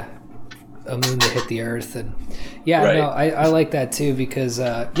of like a moon that hit the earth, and no, I like that too, because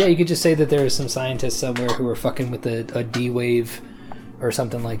you could just say that there is some scientists somewhere who are fucking with a D wave or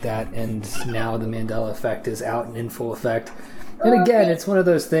something like that, and now the Mandela effect is out and in full effect. And again, it's one of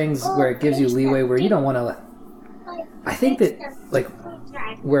those things where it gives you leeway where you don't want to. I think that, like,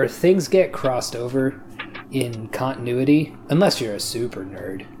 where things get crossed over in continuity, unless you're a super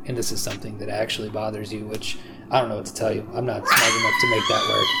nerd and this is something that actually bothers you, which I don't know what to tell you. I'm not smart enough to make that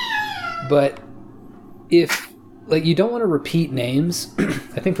work. But if, like, you don't want to repeat names,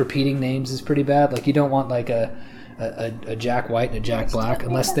 I think repeating names is pretty bad. Like, you don't want like a Jack White and a Jack Black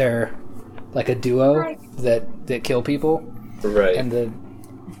unless they're like a duo that kill people. right.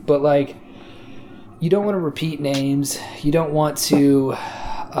 But like, you don't want to repeat names. You don't want to,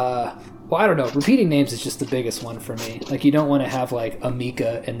 I don't know. Repeating names is just the biggest one for me. Like, you don't want to have like a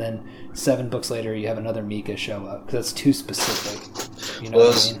Mika and then 7 books later you have another Mika show up, because that's too specific. You know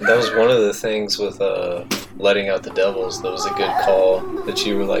what I mean? That was one of the things with letting out the devils. That was a good call, that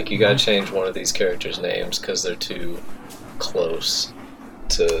you were like, you gotta change one of these characters' names because they're too close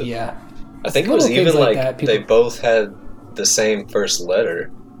to. Yeah. I think it was even like they both had the same first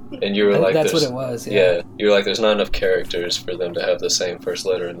letter. And you were like, that's what it was. Yeah, you were like, there's not enough characters for them to have the same first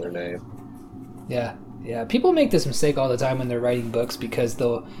letter in their name. Yeah. People make this mistake all the time when they're writing books, because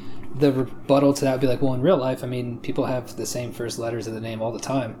the rebuttal to that would be like, well, in real life, I mean, people have the same first letters of the name all the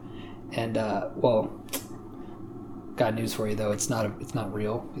time. And got news for you though, it's not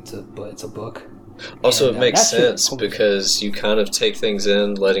real. It's a book. Also, it makes sense because you kind of take things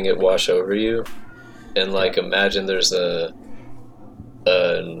in, letting it wash over you, and like, imagine there's an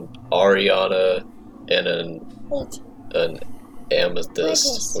Ariana and an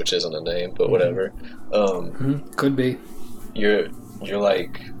Amethyst, which isn't a name, but whatever. Could be. You're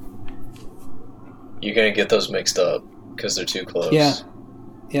like, you're gonna get those mixed up because they're too close. Yeah,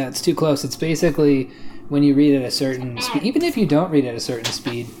 it's too close. It's basically when you read at a certain speed, even if you don't read at a certain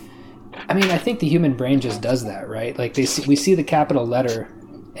speed. I mean, I think the human brain just does that, right? Like, we see the capital letter,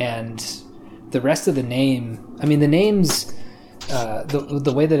 and the rest of the name. I mean, the names.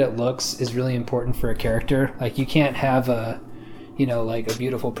 The way that it looks is really important for a character. Like, you can't have like a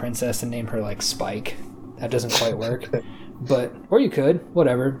beautiful princess and name her like Spike. That doesn't quite work. Or you could,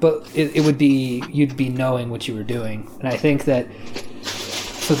 whatever. But it would be, you'd be knowing what you were doing. And I think that,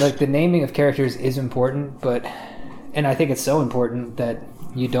 so like, the naming of characters is important, and I think it's so important that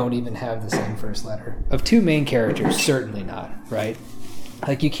you don't even have the same first letter. Of 2 main characters, certainly not, right?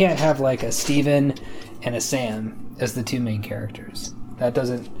 Like, you can't have like a Steven and a Sam as the 2 main characters. That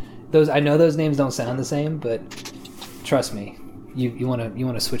doesn't... I know those names don't sound the same, but trust me, you want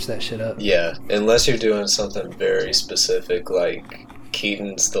to switch that shit up. Yeah, unless you're doing something very specific, like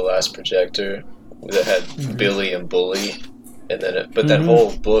Keaton's The Last Projector, that had Billy and Bully, and then that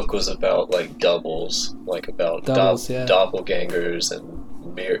whole book was about like doubles, like about doppelgangers and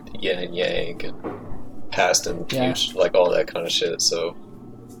yin and yang and past and future, like all that kind of shit. So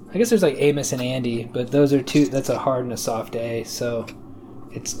I guess there's like Amos and Andy, but those are two. That's a hard and a soft A, so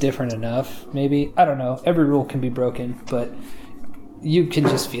it's different enough. Maybe, I don't know. Every rule can be broken, but you can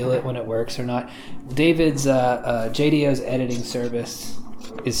just feel it when it works or not. David's JDO's editing service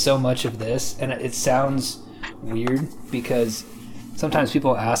is so much of this, and it sounds weird because sometimes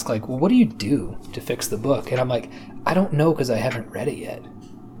people ask like, well, what do you do to fix the book? And I'm like, I don't know, because I haven't read it yet.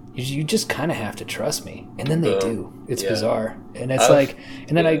 You just kind of have to trust me. And then they do. It's bizarre. And it's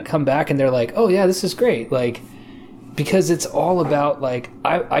and then I come back and they're like, oh yeah, this is great. Like, because it's all about like,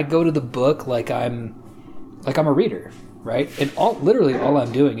 I go to the book like I'm a reader, right? And literally all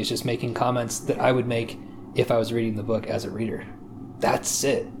I'm doing is just making comments that I would make if I was reading the book as a reader. That's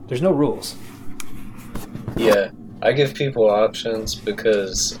it. There's no rules. Yeah, I give people options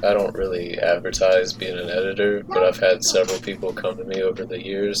because I don't really advertise being an editor, but I've had several people come to me over the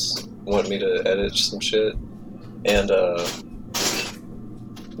years want me to edit some shit, and I'll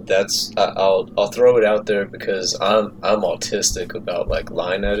throw it out there because I'm autistic about like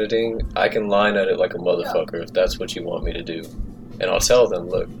line editing. I can line edit like a motherfucker if that's what you want me to do, and I'll tell them,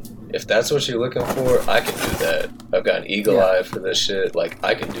 look, if that's what you're looking for, I can do that. I've got an eagle eye for this shit. Like,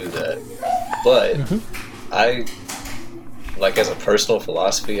 I can do that. But I, like, as a personal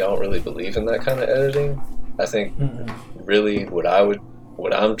philosophy, I don't really believe in that kind of editing. I think really what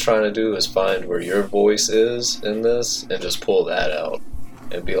I'm trying to do is find where your voice is in this and just pull that out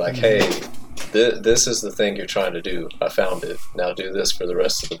and be like, hey, this is the thing you're trying to do. I found it. Now do this for the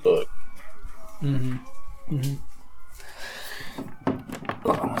rest of the book.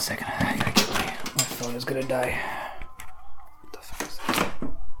 Hold on 1 second. I gotta get my phone is gonna die. What the fuck is that?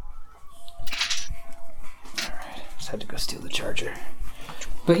 Alright, just had to go steal the charger.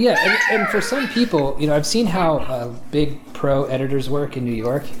 But yeah, and for some people, you know, I've seen how big pro editors work in New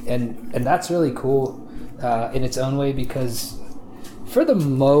York, and that's really cool in its own way, because for the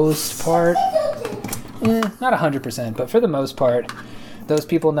most part, not 100%, but for the most part, those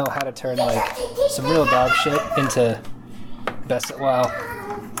people know how to turn like some real dog shit into best. Well,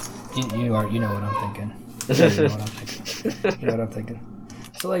 you know what I'm thinking. You know what I'm thinking.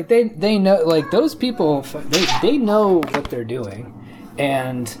 So like they know, like those people, they know what they're doing,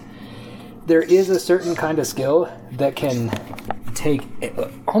 and there is a certain kind of skill that can take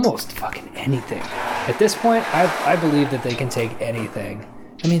almost fucking anything. At this point, I believe that they can take anything.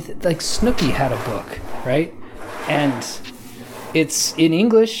 I mean, like Snooki had a book, right? And it's in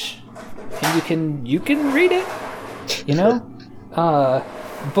English, and you can read it, you know.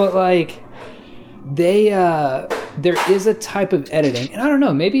 But like there is a type of editing, and I don't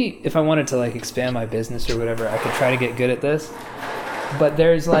know, maybe if I wanted to like expand my business or whatever, I could try to get good at this. But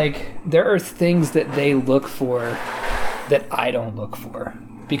there are things that they look for that I don't look for,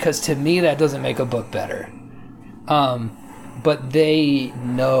 because to me that doesn't make a book better. But they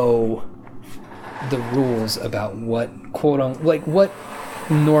know the rules about what what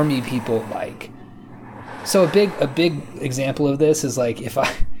normie people like. So a big example of this is like if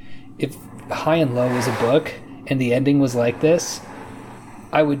High and Low was a book and the ending was like this,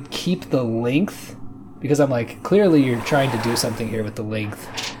 I would keep the length, because I'm like, clearly you're trying to do something here with the length.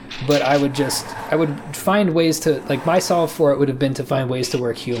 But I would find ways to, like, my solve for it would have been to find ways to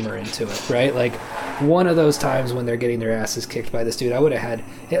work humor into it, right? Like, one of those times when they're getting their asses kicked by this dude, I would have had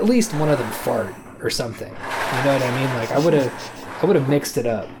at least one of them fart or something. You know what I mean? Like, I would have mixed it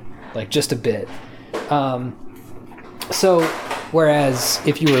up, like, just a bit. So, whereas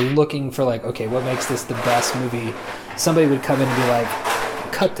if you were looking for, like, okay, what makes this the best movie, somebody would come in and be like,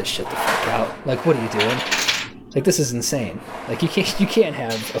 cut this shit the fuck out. Like, what are you doing? Like, this is insane. Like, you can't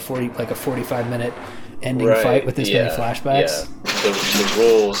have a 45-minute ending fight with this many flashbacks. Yeah, the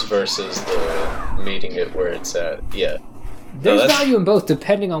rules versus the meeting it where it's at. Yeah. There's value in both,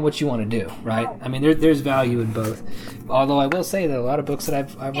 depending on what you want to do, right? I mean, there's value in both. Although I will say that a lot of books that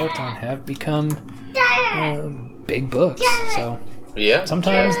I've worked on have become big books. So yeah,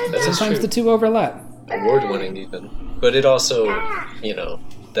 sometimes the two overlap. Award-winning even, but it also, you know,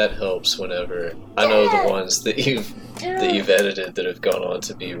 that helps whenever I know the ones that you've edited that have gone on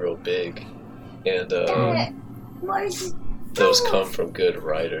to be real big, and those come from good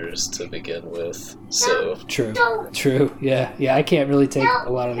writers to begin with. So true, yeah. I can't really take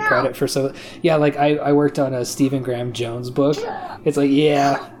a lot of the credit for like I worked on a Stephen Graham Jones book. It's like,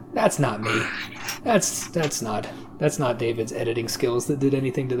 yeah, that's not me. That's That's not David's editing skills that did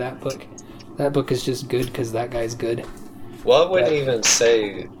anything to that book. That book is just good because that guy's good. Well, I wouldn't even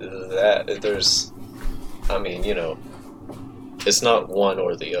say that. There's, I mean, you know, it's not one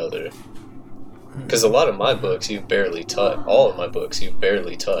or the other. Because a lot of my books you barely touch. All of my books you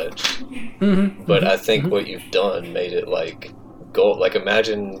barely touch. Mm-hmm. But I think what you've done made it like gold. Like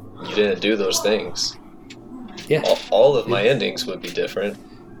imagine you didn't do those things. Yeah. All of my endings would be different.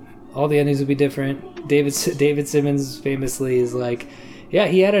 All the endings would be different. David Simmons famously is like, yeah,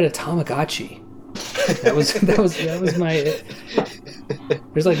 he added a Tamagotchi. That was my.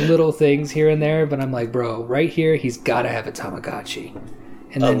 There's like little things here and there, but I'm like, bro, right here, he's got to have a Tamagotchi.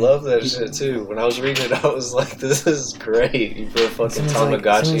 And I love that shit too. When I was reading it, I was like, "This is great." You put a fucking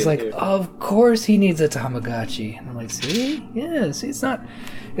Tamagotchi someone's in like, here. of course he needs a Tamagotchi. And I'm like, see, it's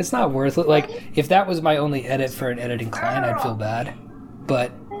not worth it. Like, if that was my only edit for an editing client, I'd feel bad.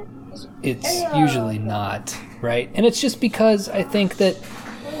 But it's usually not, right? And it's just because I think that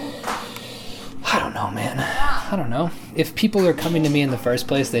I don't know, man. I don't know. If people are coming to me in the first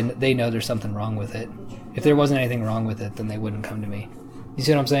place, they know there's something wrong with it. If there wasn't anything wrong with it, then they wouldn't come to me. You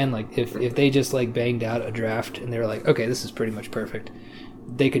see what I'm saying? Like, if they just, like, banged out a draft and they were like, okay, this is pretty much perfect,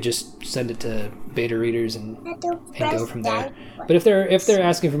 they could just send it to beta readers and go from there. But if they're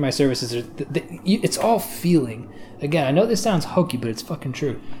asking for my services, it's all feeling. Again, I know this sounds hokey, but it's fucking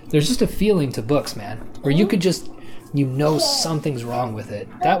true. There's just a feeling to books, man, where you could just, you know, something's wrong with it.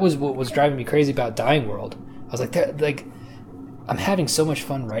 That was what was driving me crazy about Dying World. I was like, I'm having so much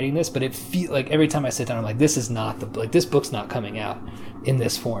fun writing this, but it feel like every time I sit down, I'm like, this is not this book's not coming out in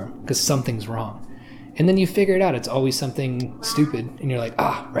this form because something's wrong. And then you figure it out. It's always something stupid, and you're like,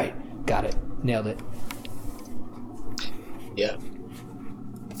 right, got it, nailed it. Yeah.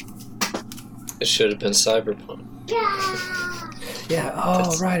 It should have been Cyberpunk. Yeah.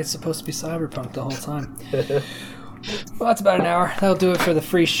 Right. It's supposed to be Cyberpunk the whole time. Well, that's about an hour. That'll do it for the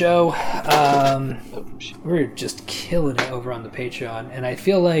free show. We're just killing it over on the Patreon, and I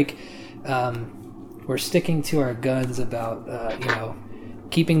feel like we're sticking to our guns about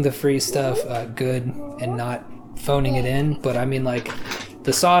keeping the free stuff good and not phoning it in. But I mean, like,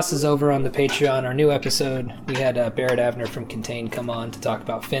 the sauce is over on the Patreon. Our new episode, we had Barrett Avner from Contain come on to talk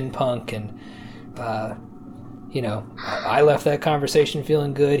about FinPunk, and I left that conversation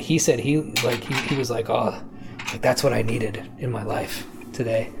feeling good. He said he was like, oh, like, that's what I needed in my life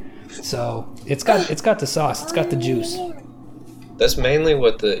today. So it's got the sauce, it's got the juice. That's mainly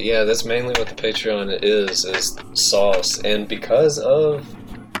what the Patreon is sauce, and because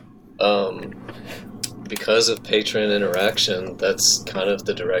of patron interaction, that's kind of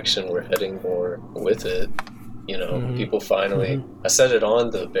the direction we're heading more with it. You know, people finally. I said it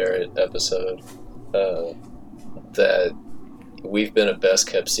on the Barrett episode that we've been a best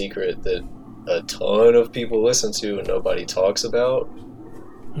kept secret that a ton of people listen to and nobody talks about.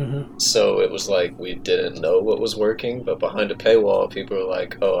 So it was like we didn't know what was working, but behind a paywall, people are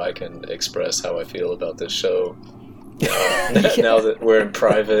like, "Oh, I can express how I feel about this show." Now that we're in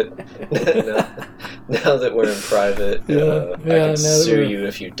private, I can sue you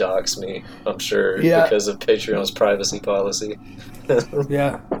if you dox me. I'm sure because of Patreon's privacy policy.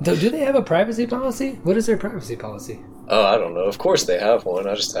 Yeah. Do they have a privacy policy? What is their privacy policy? Oh, I don't know. Of course they have one.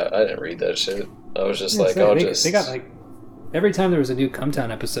 I didn't read that shit. I was just like, they got like every time there was a new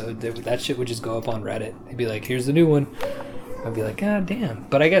Cumtown episode, that shit would just go up on Reddit. They'd be like, "Here's the new one." I'd be like, "God damn!"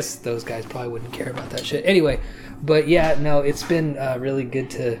 But I guess those guys probably wouldn't care about that shit anyway. But yeah, no, it's been really good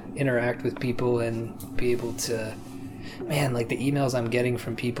to interact with people and be able to, man, like the emails I'm getting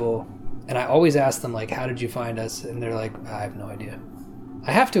from people, and I always ask them like, "How did you find us?" And they're like, "I have no idea."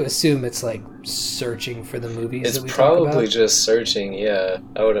 I have to assume it's like searching for the movies. It's that we talk about. probably just searching, yeah,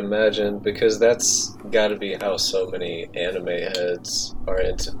 I would imagine, because that's got to be how so many anime heads are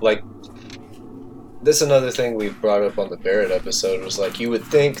into. Like, this another thing we brought up on the Barrett episode was like, you would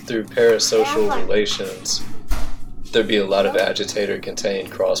think through parasocial relations there'd be a lot of agitator-contained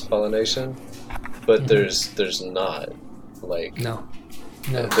cross-pollination, but there's not. Like, No.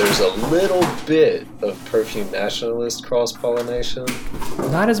 There's a little bit of perfume nationalist cross-pollination.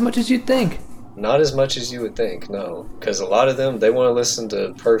 Not as much as you'd think. Not as much as you would think, no. Because a lot of them, they want to listen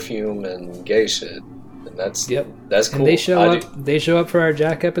to perfume and gay shit. And that's cool. And they show up for our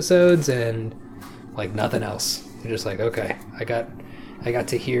Jack episodes and like nothing else. They're just like, okay, I got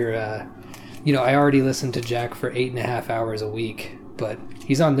to hear, I already listened to Jack for 8.5 hours a week, but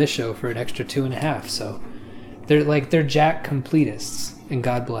he's on this show for an extra 2.5, so they're Jack completists, and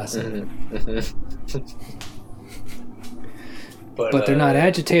God bless them. But they're not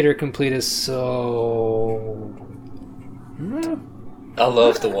agitator completists, so I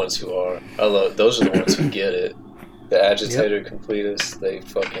love the ones who are. Those are the ones who get it. The agitator completists, they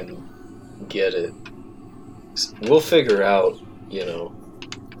fucking get it. We'll figure out, you know,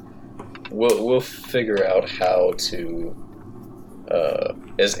 we'll figure out how to,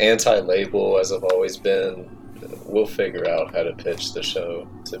 as anti-label as I've always been, we'll figure out how to pitch the show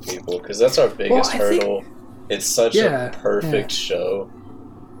to people, because that's our biggest hurdle. It's such a perfect show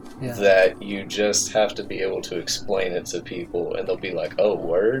that you just have to be able to explain it to people, and they'll be like, oh,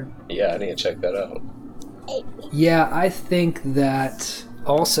 word? Yeah, I need to check that out. Yeah, I think that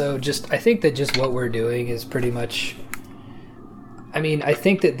also I think that just what we're doing is pretty much, I mean, I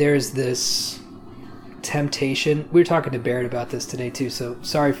think that there's this temptation. We were talking to Barrett about this today too, so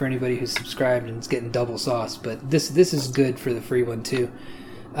sorry for anybody who's subscribed and is getting double sauce, but this is good for the free one too.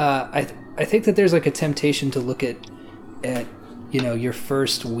 I think that there's like a temptation to look at you know, your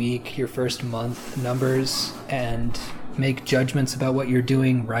first week, your first month numbers and make judgments about what you're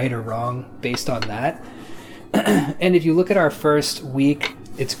doing right or wrong based on that. And if you look at our first week,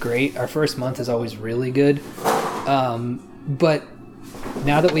 it's great. Our first month is always really good. But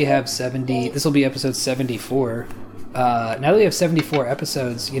now that we have 70, this will be episode 74. Now that we have 74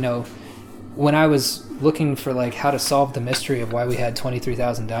 episodes, you know, when I was looking for like how to solve the mystery of why we had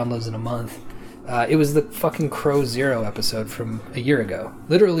 23,000 downloads in a month, it was the fucking Crow Zero episode from a year ago,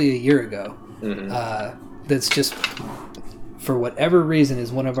 literally a year ago. That's just, for whatever reason,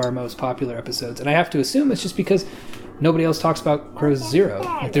 is one of our most popular episodes. And I have to assume it's just because nobody else talks about Crow Zero.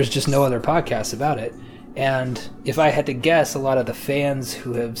 Like, there's just no other podcasts about it. And if I had to guess, a lot of the fans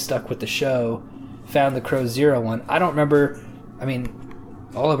who have stuck with the show found the Crow Zero one. I don't remember. I mean,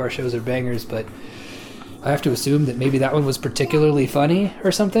 all of our shows are bangers, but I have to assume that maybe that one was particularly funny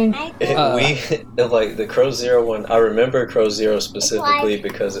or something. We like the Crow Zero one. I remember Crow Zero specifically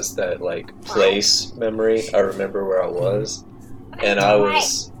because it's that like place memory. I remember where I was, and I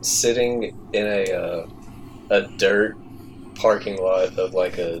was sitting in a dirt parking lot of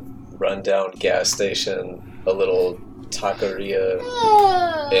like a rundown gas station, a little taqueria,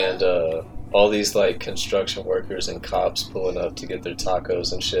 and all these like construction workers and cops pulling up to get their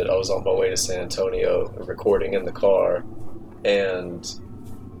tacos and shit. I was on my way to San Antonio recording in the car, and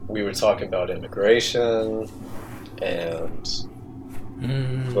we were talking about immigration and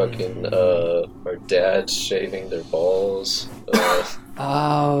fucking our dads shaving their balls.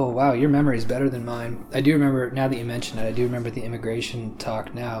 Oh, wow, your memory is better than mine. I do remember, now that you mention it, I do remember the immigration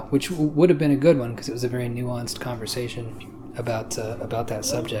talk now, which would have been a good one because it was a very nuanced conversation about that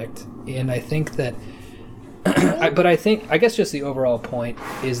subject. And I think that I guess just the overall point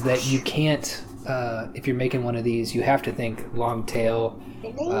is that you can't, if you're making one of these, you have to think long tail,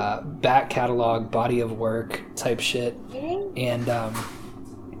 back catalog, body of work type shit. And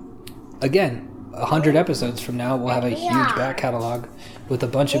again, 100 episodes from now, we'll have a huge back catalog with a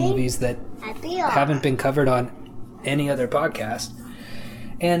bunch of movies that haven't been covered on any other podcast.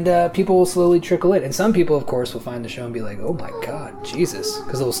 And people will slowly trickle in. And some people, of course, will find the show and be like, oh my god, Jesus.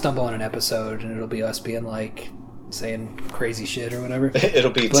 Because they'll stumble on an episode and it'll be us being like, saying crazy shit or whatever.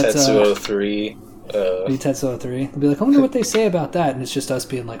 It'll be Tetsuo 3. Be Tetsuo 3. They'll be like, I wonder what they say about that. And it's just us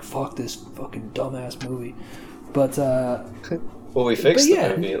being like, fuck this fucking dumbass movie. But, well, we fixed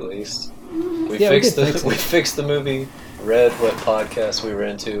the movie at least. We fixed the movie, read what podcast we were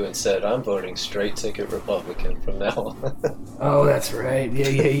into, and said, I'm voting straight ticket Republican from now on. Oh, that's right.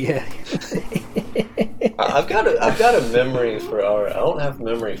 Yeah. I've got a memory for I don't have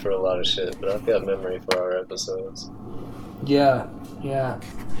memory for a lot of shit, but I've got memory for our episodes. Yeah.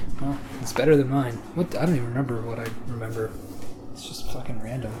 Well, it's better than mine. I don't even remember what I remember. It's just fucking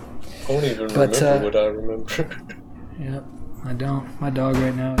random. I don't even remember what I remember. Yeah. I don't. My dog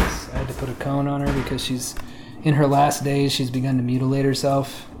right now, I had to put a cone on her because she's in her last days. She's begun to mutilate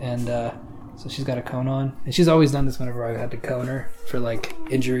herself, and so she's got a cone on. And she's always done this whenever I had to cone her for like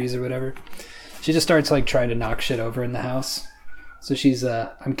injuries or whatever. She just starts like trying to knock shit over in the house. So she's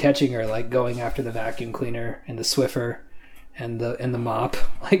I'm catching her like going after the vacuum cleaner and the Swiffer and the mop.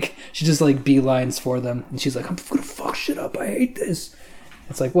 Like she just like beelines for them, and she's like, I'm gonna fuck shit up. I hate this.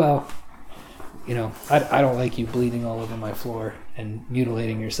 It's like, well, you know, I don't like you bleeding all over my floor and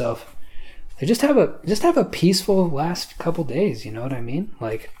mutilating yourself. Just have a peaceful last couple days, you know what I mean?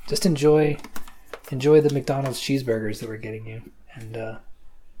 Like, just enjoy the McDonald's cheeseburgers that we're getting you, and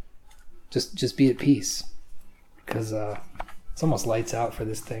just be at peace, because it's almost lights out for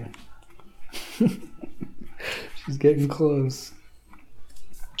this thing. She's getting close.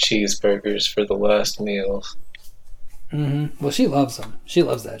 Cheeseburgers for the last meal. Well, she loves them. She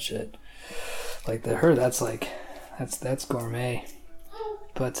loves that shit. Like that's gourmet.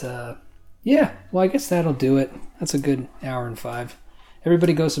 But yeah, well, I guess that'll do it. That's a good hour and 5.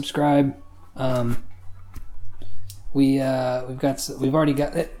 Everybody go subscribe. we've already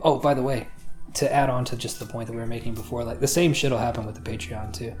got it. Oh, by the way, to add on to just the point that we were making before, like the same shit will happen with the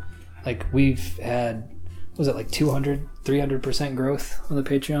Patreon too. Like we've had, what was it, like 300% growth on the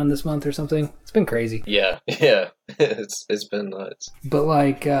Patreon this month or something? It's been crazy. Yeah. It's been nuts. But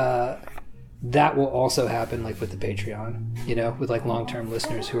like that will also happen like with the Patreon, you know, with like long-term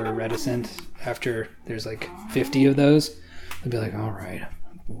listeners who are reticent after there's like 50 of those. They'll be like, all right,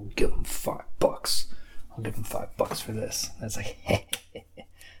 we'll give them $5. I'll give them $5 for this. And it's like,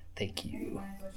 thank you.